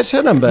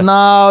her number? No,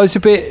 I was a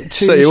bit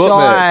too Tell you shy.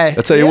 what, mate.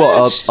 I tell you what,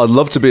 Yes. I'd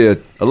love to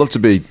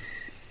be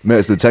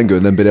mates with the Tengu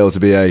and then be able to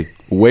be a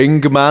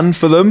wingman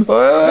for them.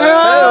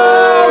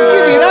 I'll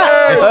give you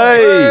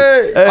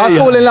that. Hey, I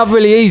fall in love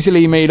really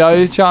easily, me though.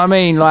 Do you know what I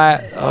mean? Like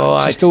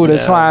just all the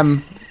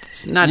time.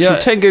 It's a natural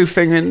Tengu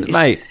thing,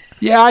 mate.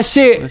 Yeah, I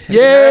see it. It's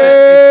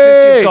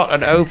Yeah. you've got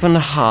an open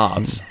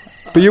heart.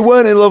 but you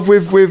weren't in love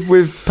with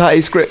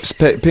Patty Scripps,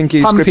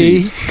 Pinky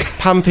Pumpy. Scrippies.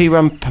 Pumpy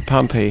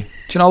Pumpy.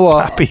 Do you know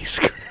what? Do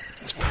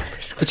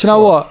you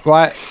know what?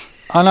 Right.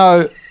 I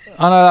know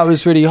that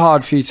was really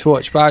hard for you to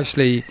watch, but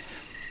actually,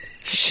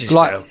 She's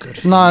like, no good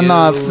for no,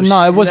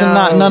 you. it wasn't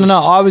that.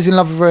 No. I was in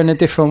love with her in a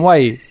different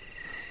way.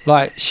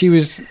 Like she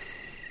was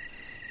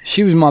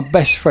my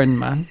best friend,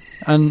 man,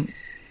 and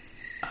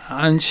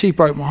she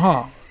broke my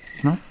heart.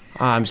 You know,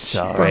 I'm broke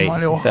sorry. my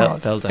little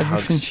heart. Velda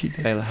Everything hugs. she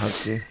did. Velda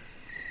hugs you.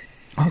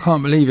 I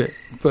can't believe it,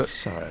 but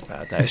Sorry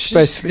about that.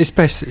 it's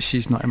best that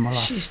she's not in my life.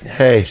 She's no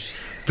Hey,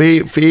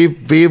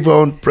 we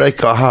won't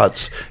break our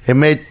hearts. It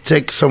may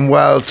take some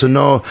while to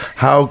know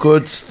how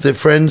good the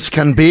friends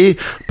can be,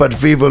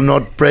 but we will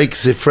not break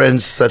the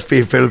friends that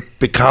we will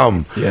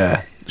become.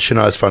 Yeah.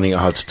 Shania is finding it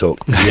hard to talk.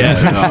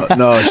 Yeah,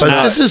 no.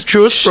 But this is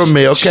truth from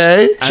me,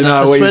 okay?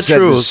 Shania, what you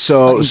said was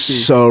so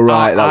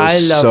right. That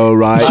was so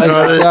right.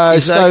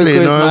 It's so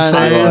good, man.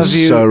 I love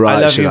you. So right, I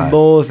love you Shania.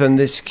 more than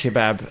this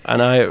kebab,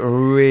 and I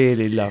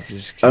really love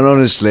this kebab. And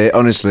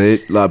honestly,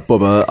 like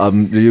Bubba,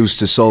 I'm used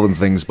to solving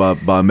things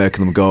by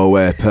making them go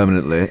away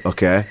permanently.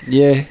 Okay.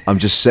 Yeah. I'm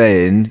just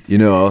saying,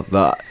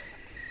 that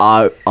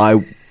I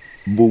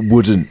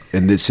wouldn't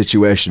in this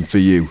situation for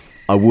you.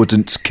 I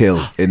wouldn't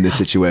kill in this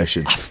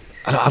situation.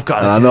 I've got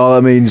And an I idea. know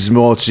that means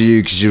more to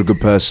you because you're a good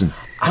person.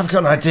 I've got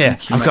an idea.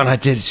 I've got an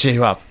idea to cheer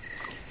you up.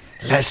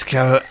 Let's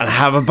go and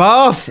have a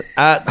bath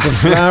at the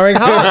Flowering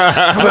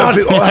Heart.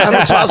 We all have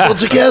a passport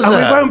together. And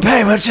we won't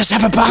pay. We'll just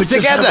have a bath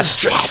together.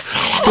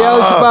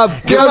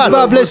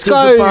 Beelzebub, let's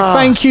go.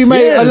 Thank you,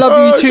 mate. I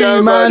love you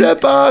too, man.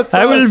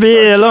 I will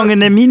be along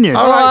in a minute.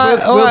 All right,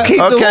 we'll keep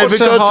the Okay,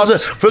 water hot.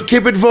 we'll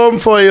keep it warm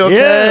for you, okay?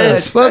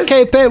 Yes. We'll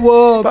keep it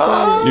warm.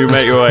 You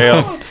make your way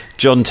up.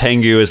 John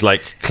Tengu has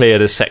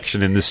cleared a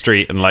section in the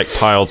street and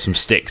piled some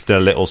sticks in a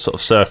little sort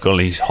of circle.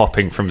 And he's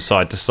hopping from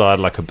side to side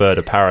like a bird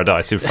of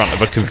paradise in front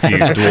of a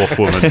confused dwarf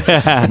woman.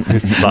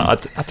 He's just I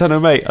don't know,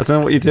 mate. I don't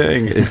know what you're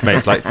doing. His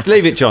mate's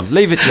leave it, John.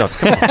 Leave it, John.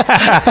 Come on.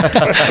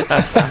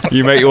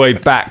 You make your way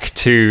back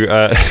to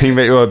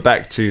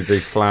the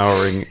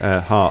Flowering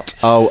Heart.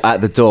 Oh,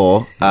 at the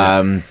door,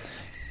 Garagor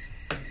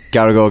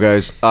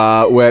goes,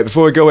 wait,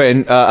 before we go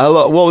in,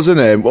 hello, what was her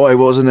name? What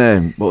was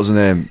her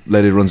name?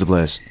 Lady who runs the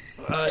place.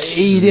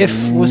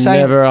 Edith was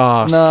saying. Never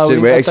asked. No,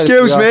 Didn't we?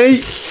 Excuse me?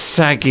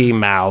 Saggy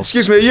mouse.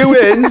 Excuse me, are you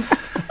in?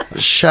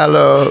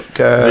 Shallow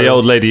girl. The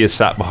old lady is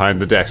sat behind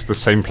the desk, the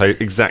same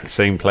place, exact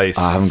same place.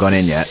 I haven't gone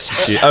in yet.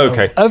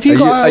 Okay. Have you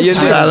got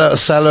a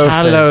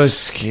Sallow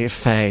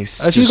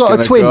face? Have you got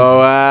a twin?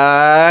 Go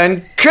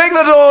and kick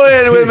the door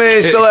in with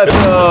me,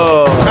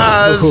 Stiletto.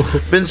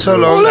 It's been so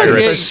long.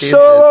 It's so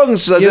long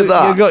since I did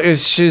that. You got your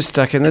shoe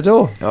stuck in the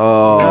door.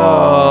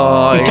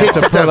 Oh, You have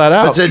to pull that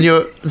out. But then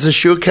the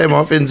shoe came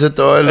off in the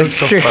door. It looks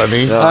so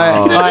funny.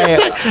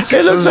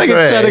 It looks like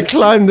it's trying to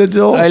climb the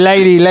door.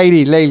 Lady,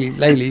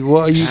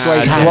 what are you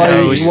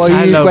grateful? What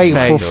are you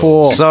grateful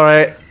for?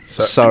 sorry.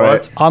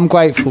 What? I'm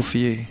grateful for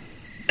you.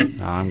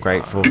 I'm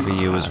grateful for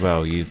you as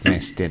well. You've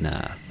missed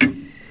dinner.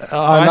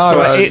 I know.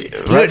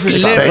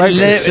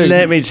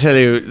 Let me tell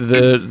you,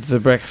 the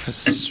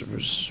breakfast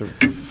was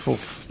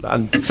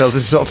and Felder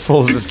sort of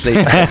falls asleep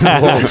against the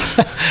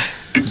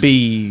wall.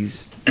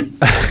 Bees.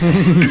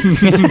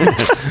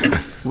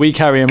 We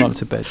carry him up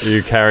to bed.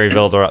 You carry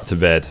Velda up to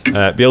bed.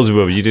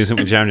 Beelzebub, you do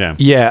something with Jam Jam?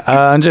 Yeah,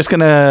 I'm just going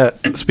to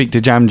speak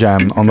to Jam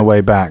Jam on the way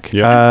back.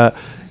 Yeah.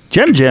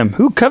 Jam Jam,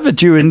 who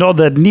covered you in all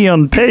that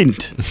neon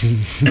paint?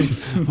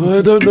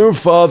 I don't know,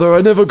 Father.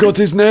 I never got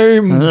his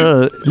name.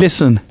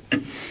 Listen,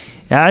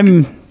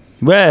 I'm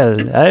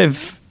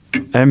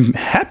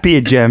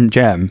happy, Jam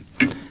Jam.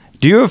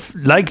 Do you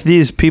like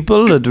these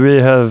people that we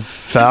have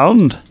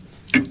found?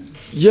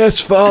 Yes,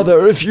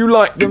 Father. If you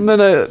like them, then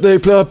they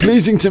are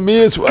pleasing to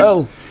me as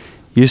well.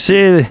 You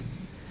see,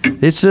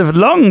 it's a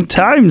long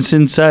time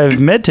since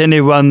I've met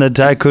anyone that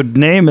I could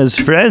name as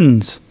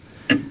friends.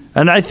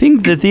 And I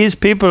think that these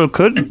people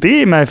could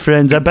be my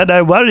friends, but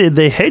I worry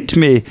they hate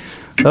me,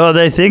 or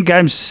they think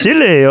I'm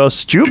silly or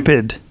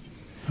stupid.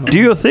 Do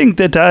you think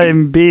that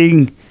I'm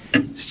being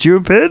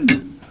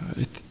stupid?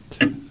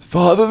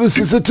 Father, this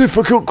is a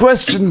difficult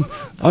question.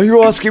 Are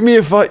you asking me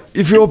if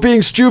you're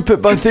being stupid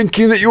by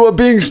thinking that you are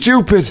being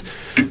stupid?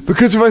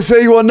 Because if I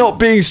say you are not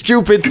being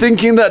stupid,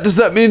 thinking that, does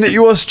that mean that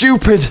you are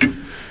stupid?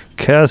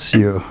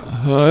 Cassio.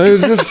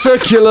 It's a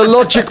circular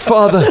logic,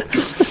 Father.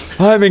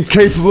 I am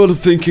incapable of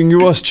thinking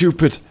you are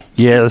stupid.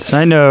 Yes,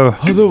 I know.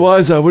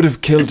 Otherwise, I would have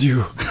killed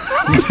you.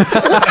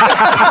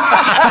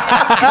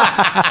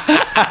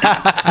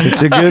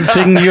 It's a good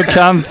thing you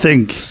can't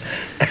think.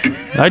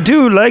 I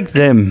do like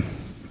them.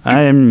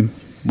 I am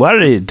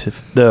worried,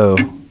 though.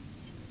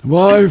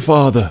 Why,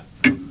 Father?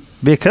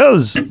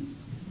 Because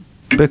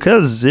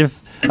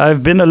if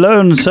I've been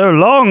alone so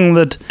long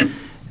that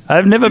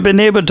I've never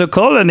been able to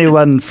call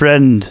anyone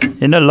friend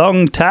in a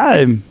long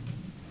time.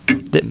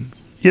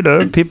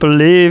 People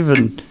leave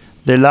and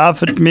they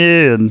laugh at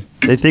me and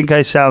they think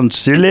I sound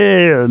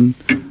silly and...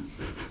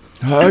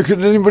 How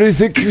could anybody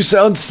think you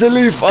sound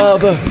silly,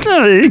 Father?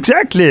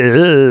 Exactly.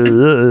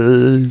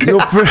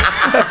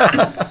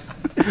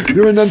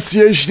 Your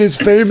enunciation is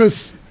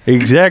famous.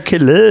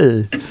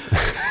 Exactly.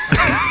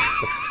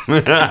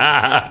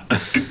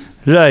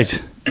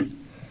 Right.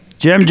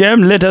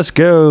 Jam, let us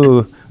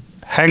go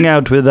hang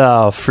out with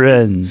our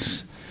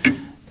friends.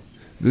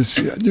 This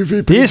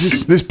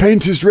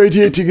paint is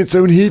radiating its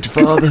own heat,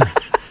 Father.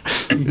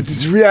 It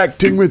is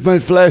reacting with my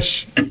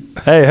flesh.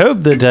 I hope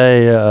that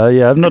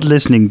I'm not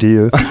listening to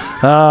you.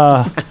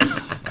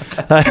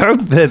 I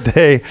hope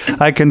that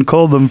I can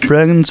call them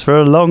friends for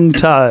a long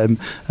time,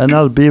 and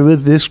I'll be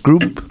with this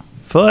group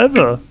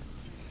forever.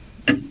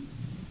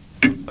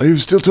 Are you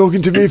still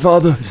talking to me,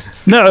 Father?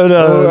 No,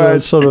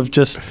 right. Sort of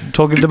just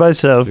talking to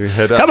myself.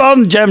 Come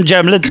on, Jam,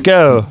 let's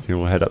go.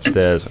 You'll head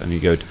upstairs and you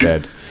go to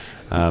bed.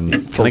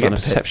 Can I get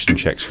perception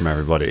checks from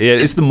everybody? Yeah,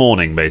 it's the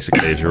morning,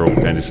 basically, as you're all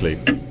going to sleep.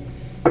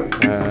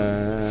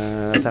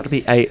 That'll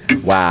be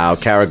 8. Wow,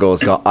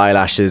 Caragor's got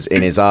eyelashes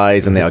in his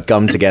eyes and they are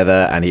gummed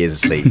together and he is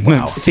asleep.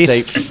 Wow.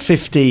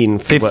 15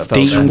 for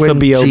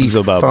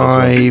Beelzebub.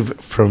 25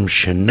 from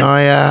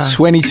Shania.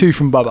 22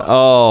 from Bubba.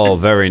 Oh,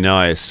 very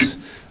nice.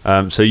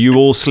 So you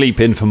all sleep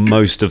in for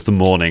most of the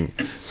morning,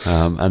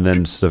 and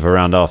then sort of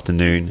around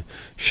afternoon,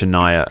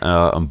 Shania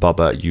and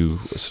Bubba, you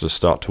sort of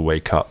start to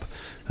wake up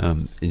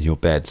in your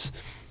beds,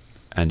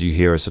 and you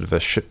hear a sort of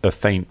a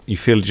faint. You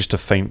feel just a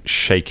faint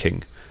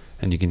shaking,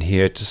 and you can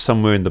hear just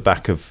somewhere in the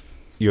back of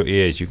your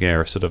ears. You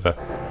hear a sort of a.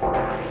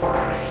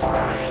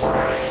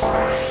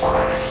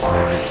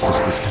 And it's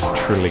just this kind of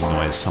trilling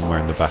noise somewhere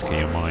in the back of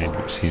your mind,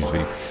 which seems to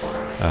be.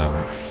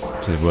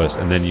 Worse,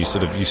 and then you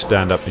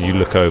stand up and you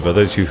look over.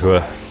 Those of you who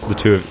are the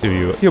two of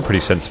you, you're pretty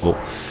sensible.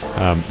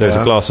 There's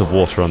a glass of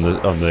water on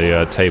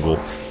the table,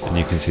 and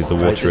you can see the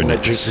water in it.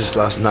 I drank this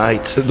last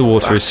night. The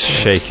water is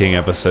shaking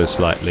ever so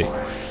slightly,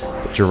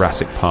 but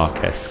Jurassic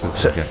Park-esque.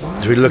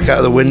 Do we look out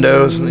of the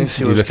windows and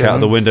see what's going on? You look out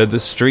of the window. The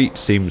street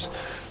seems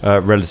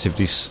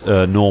relatively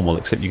normal,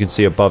 except you can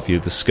see above you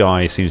the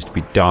sky seems to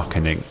be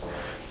darkening.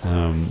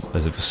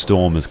 As if a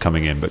storm is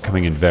coming in, but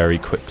coming in very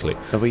quickly.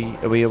 Are we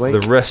awake?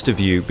 The rest of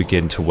you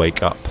begin to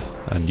wake up,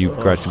 and you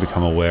gradually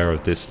become aware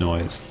of this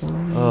noise.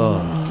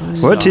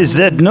 What is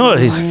that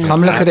noise?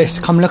 Come look at this.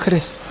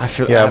 I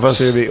feel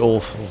absolutely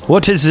awful.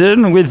 What is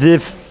in with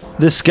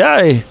the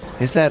sky?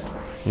 Is that...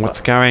 What's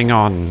going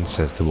on,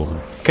 says the woman.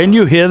 Can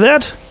you hear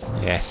that?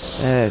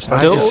 Yes.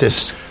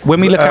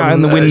 When we look out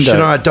in the window...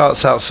 Shania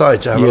darts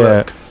outside to have a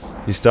look.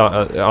 You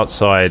start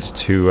outside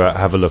to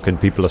have a look, and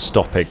people are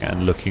stopping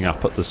and looking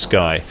up at the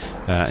sky,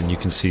 and you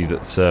can see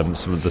that some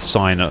of the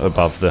sign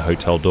above the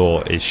hotel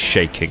door is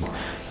shaking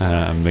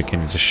and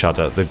beginning to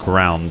shudder. The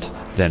ground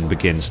then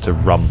begins to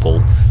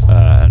rumble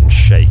and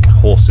shake.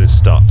 Horses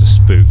start to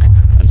spook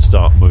and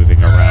start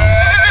moving around.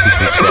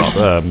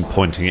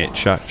 People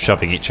start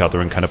shoving each other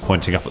and kind of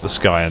pointing up at the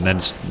sky, and then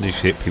you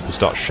see people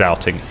start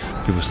shouting.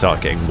 People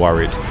start getting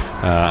worried,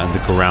 and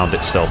the ground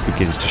itself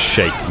begins to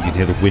shake. You can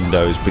hear the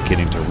windows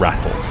beginning to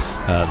rattle.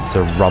 There's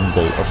a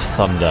rumble of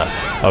thunder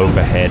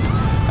overhead,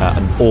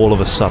 and all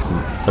of a sudden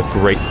a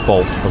great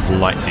bolt of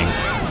lightning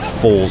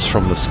falls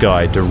from the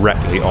sky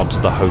directly onto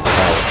the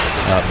hotel.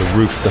 The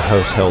roof of the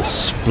hotel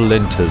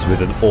splinters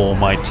with an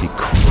almighty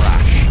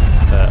crash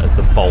as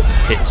the bolt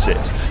hits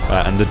it,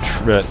 and the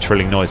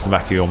trilling noise in the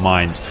back of your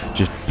mind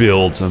just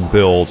builds and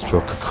builds to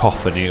a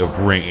cacophony of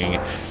ringing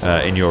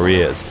in your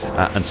ears,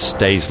 and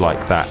stays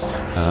like that.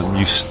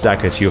 You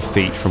stagger to your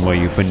feet from where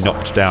you've been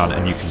knocked down,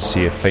 and you can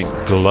see a faint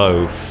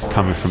glow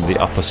coming from the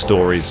upper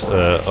stories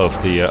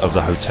of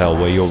the hotel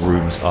where your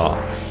rooms are.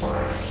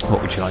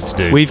 What would you like to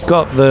do? We've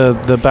got the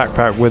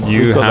backpack with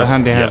the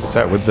handy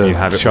haversack with the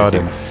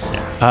sharding.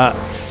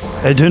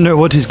 I don't know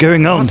what is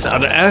going on. What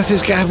on earth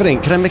is happening?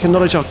 Can I make a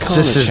knowledge arcana check?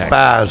 This is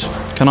bad.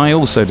 Can I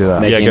also do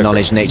that? Making a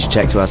knowledge nature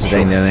check to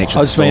ascertain the nature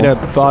I just made a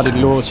bardic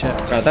lore check.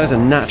 That is a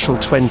natural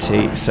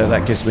 20, so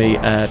that gives me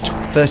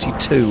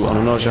 32 on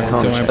a knowledge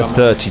arcana check.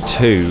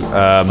 32.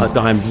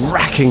 I'm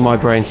racking my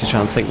brains to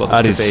try and think what this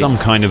could be. That is some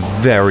kind of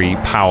very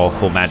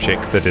powerful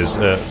magic that is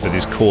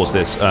caused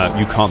this.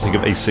 You can't think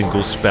of a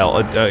single spell.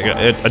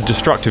 A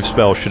destructive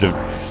spell should have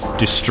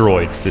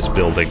destroyed this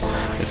building.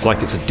 It's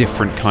like it's a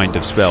different kind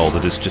of spell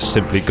that has just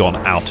simply gone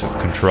out of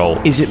control.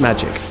 Is it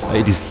magic?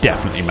 It is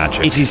definitely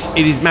magic. It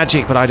is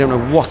magic, but I don't know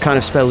what kind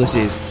of spell this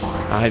is.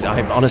 I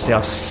honestly,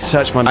 I've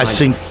searched my mind. I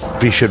think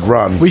we should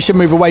run. We should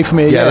move away from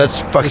here. Yeah,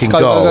 let's fucking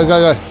go.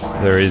 Go.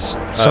 There is...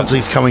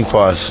 Something's coming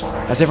for us.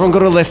 Has everyone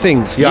got all their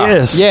things? Yeah.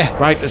 Yes. Yeah.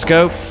 Right, let's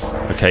go.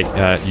 Okay,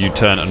 you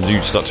turn and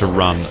you start to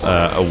run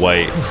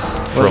away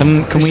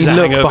from... Can we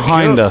look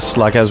behind us,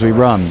 like as we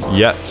run?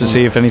 Yeah. To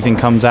see if anything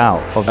comes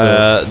out of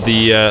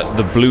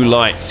the blue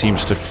light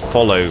seems to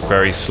follow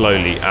very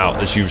slowly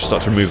out as you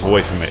start to move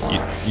away from it.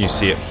 You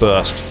see it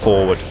burst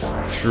forward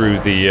through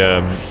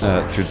the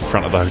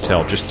front of the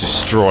hotel, just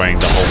destroying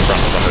the whole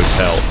front of the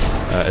hotel.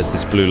 As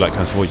this blue light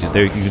comes forward,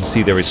 there you can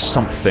see there is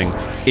something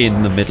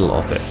in the middle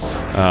of it.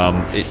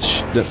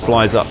 It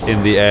flies up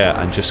in the air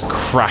and just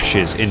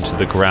crashes into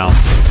the ground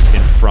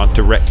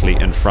directly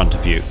in front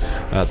of you.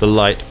 The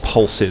light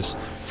pulses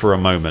for a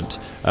moment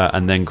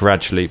and then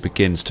gradually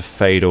begins to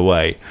fade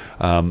away.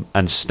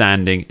 And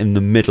standing in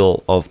the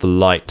middle of the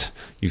light,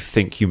 you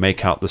think you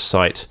make out the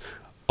sight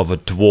of a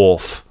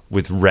dwarf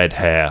with red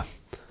hair.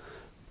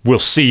 We'll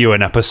see you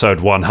in episode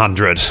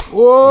 100.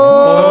 Whoa!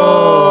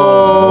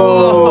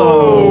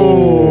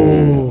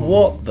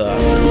 What the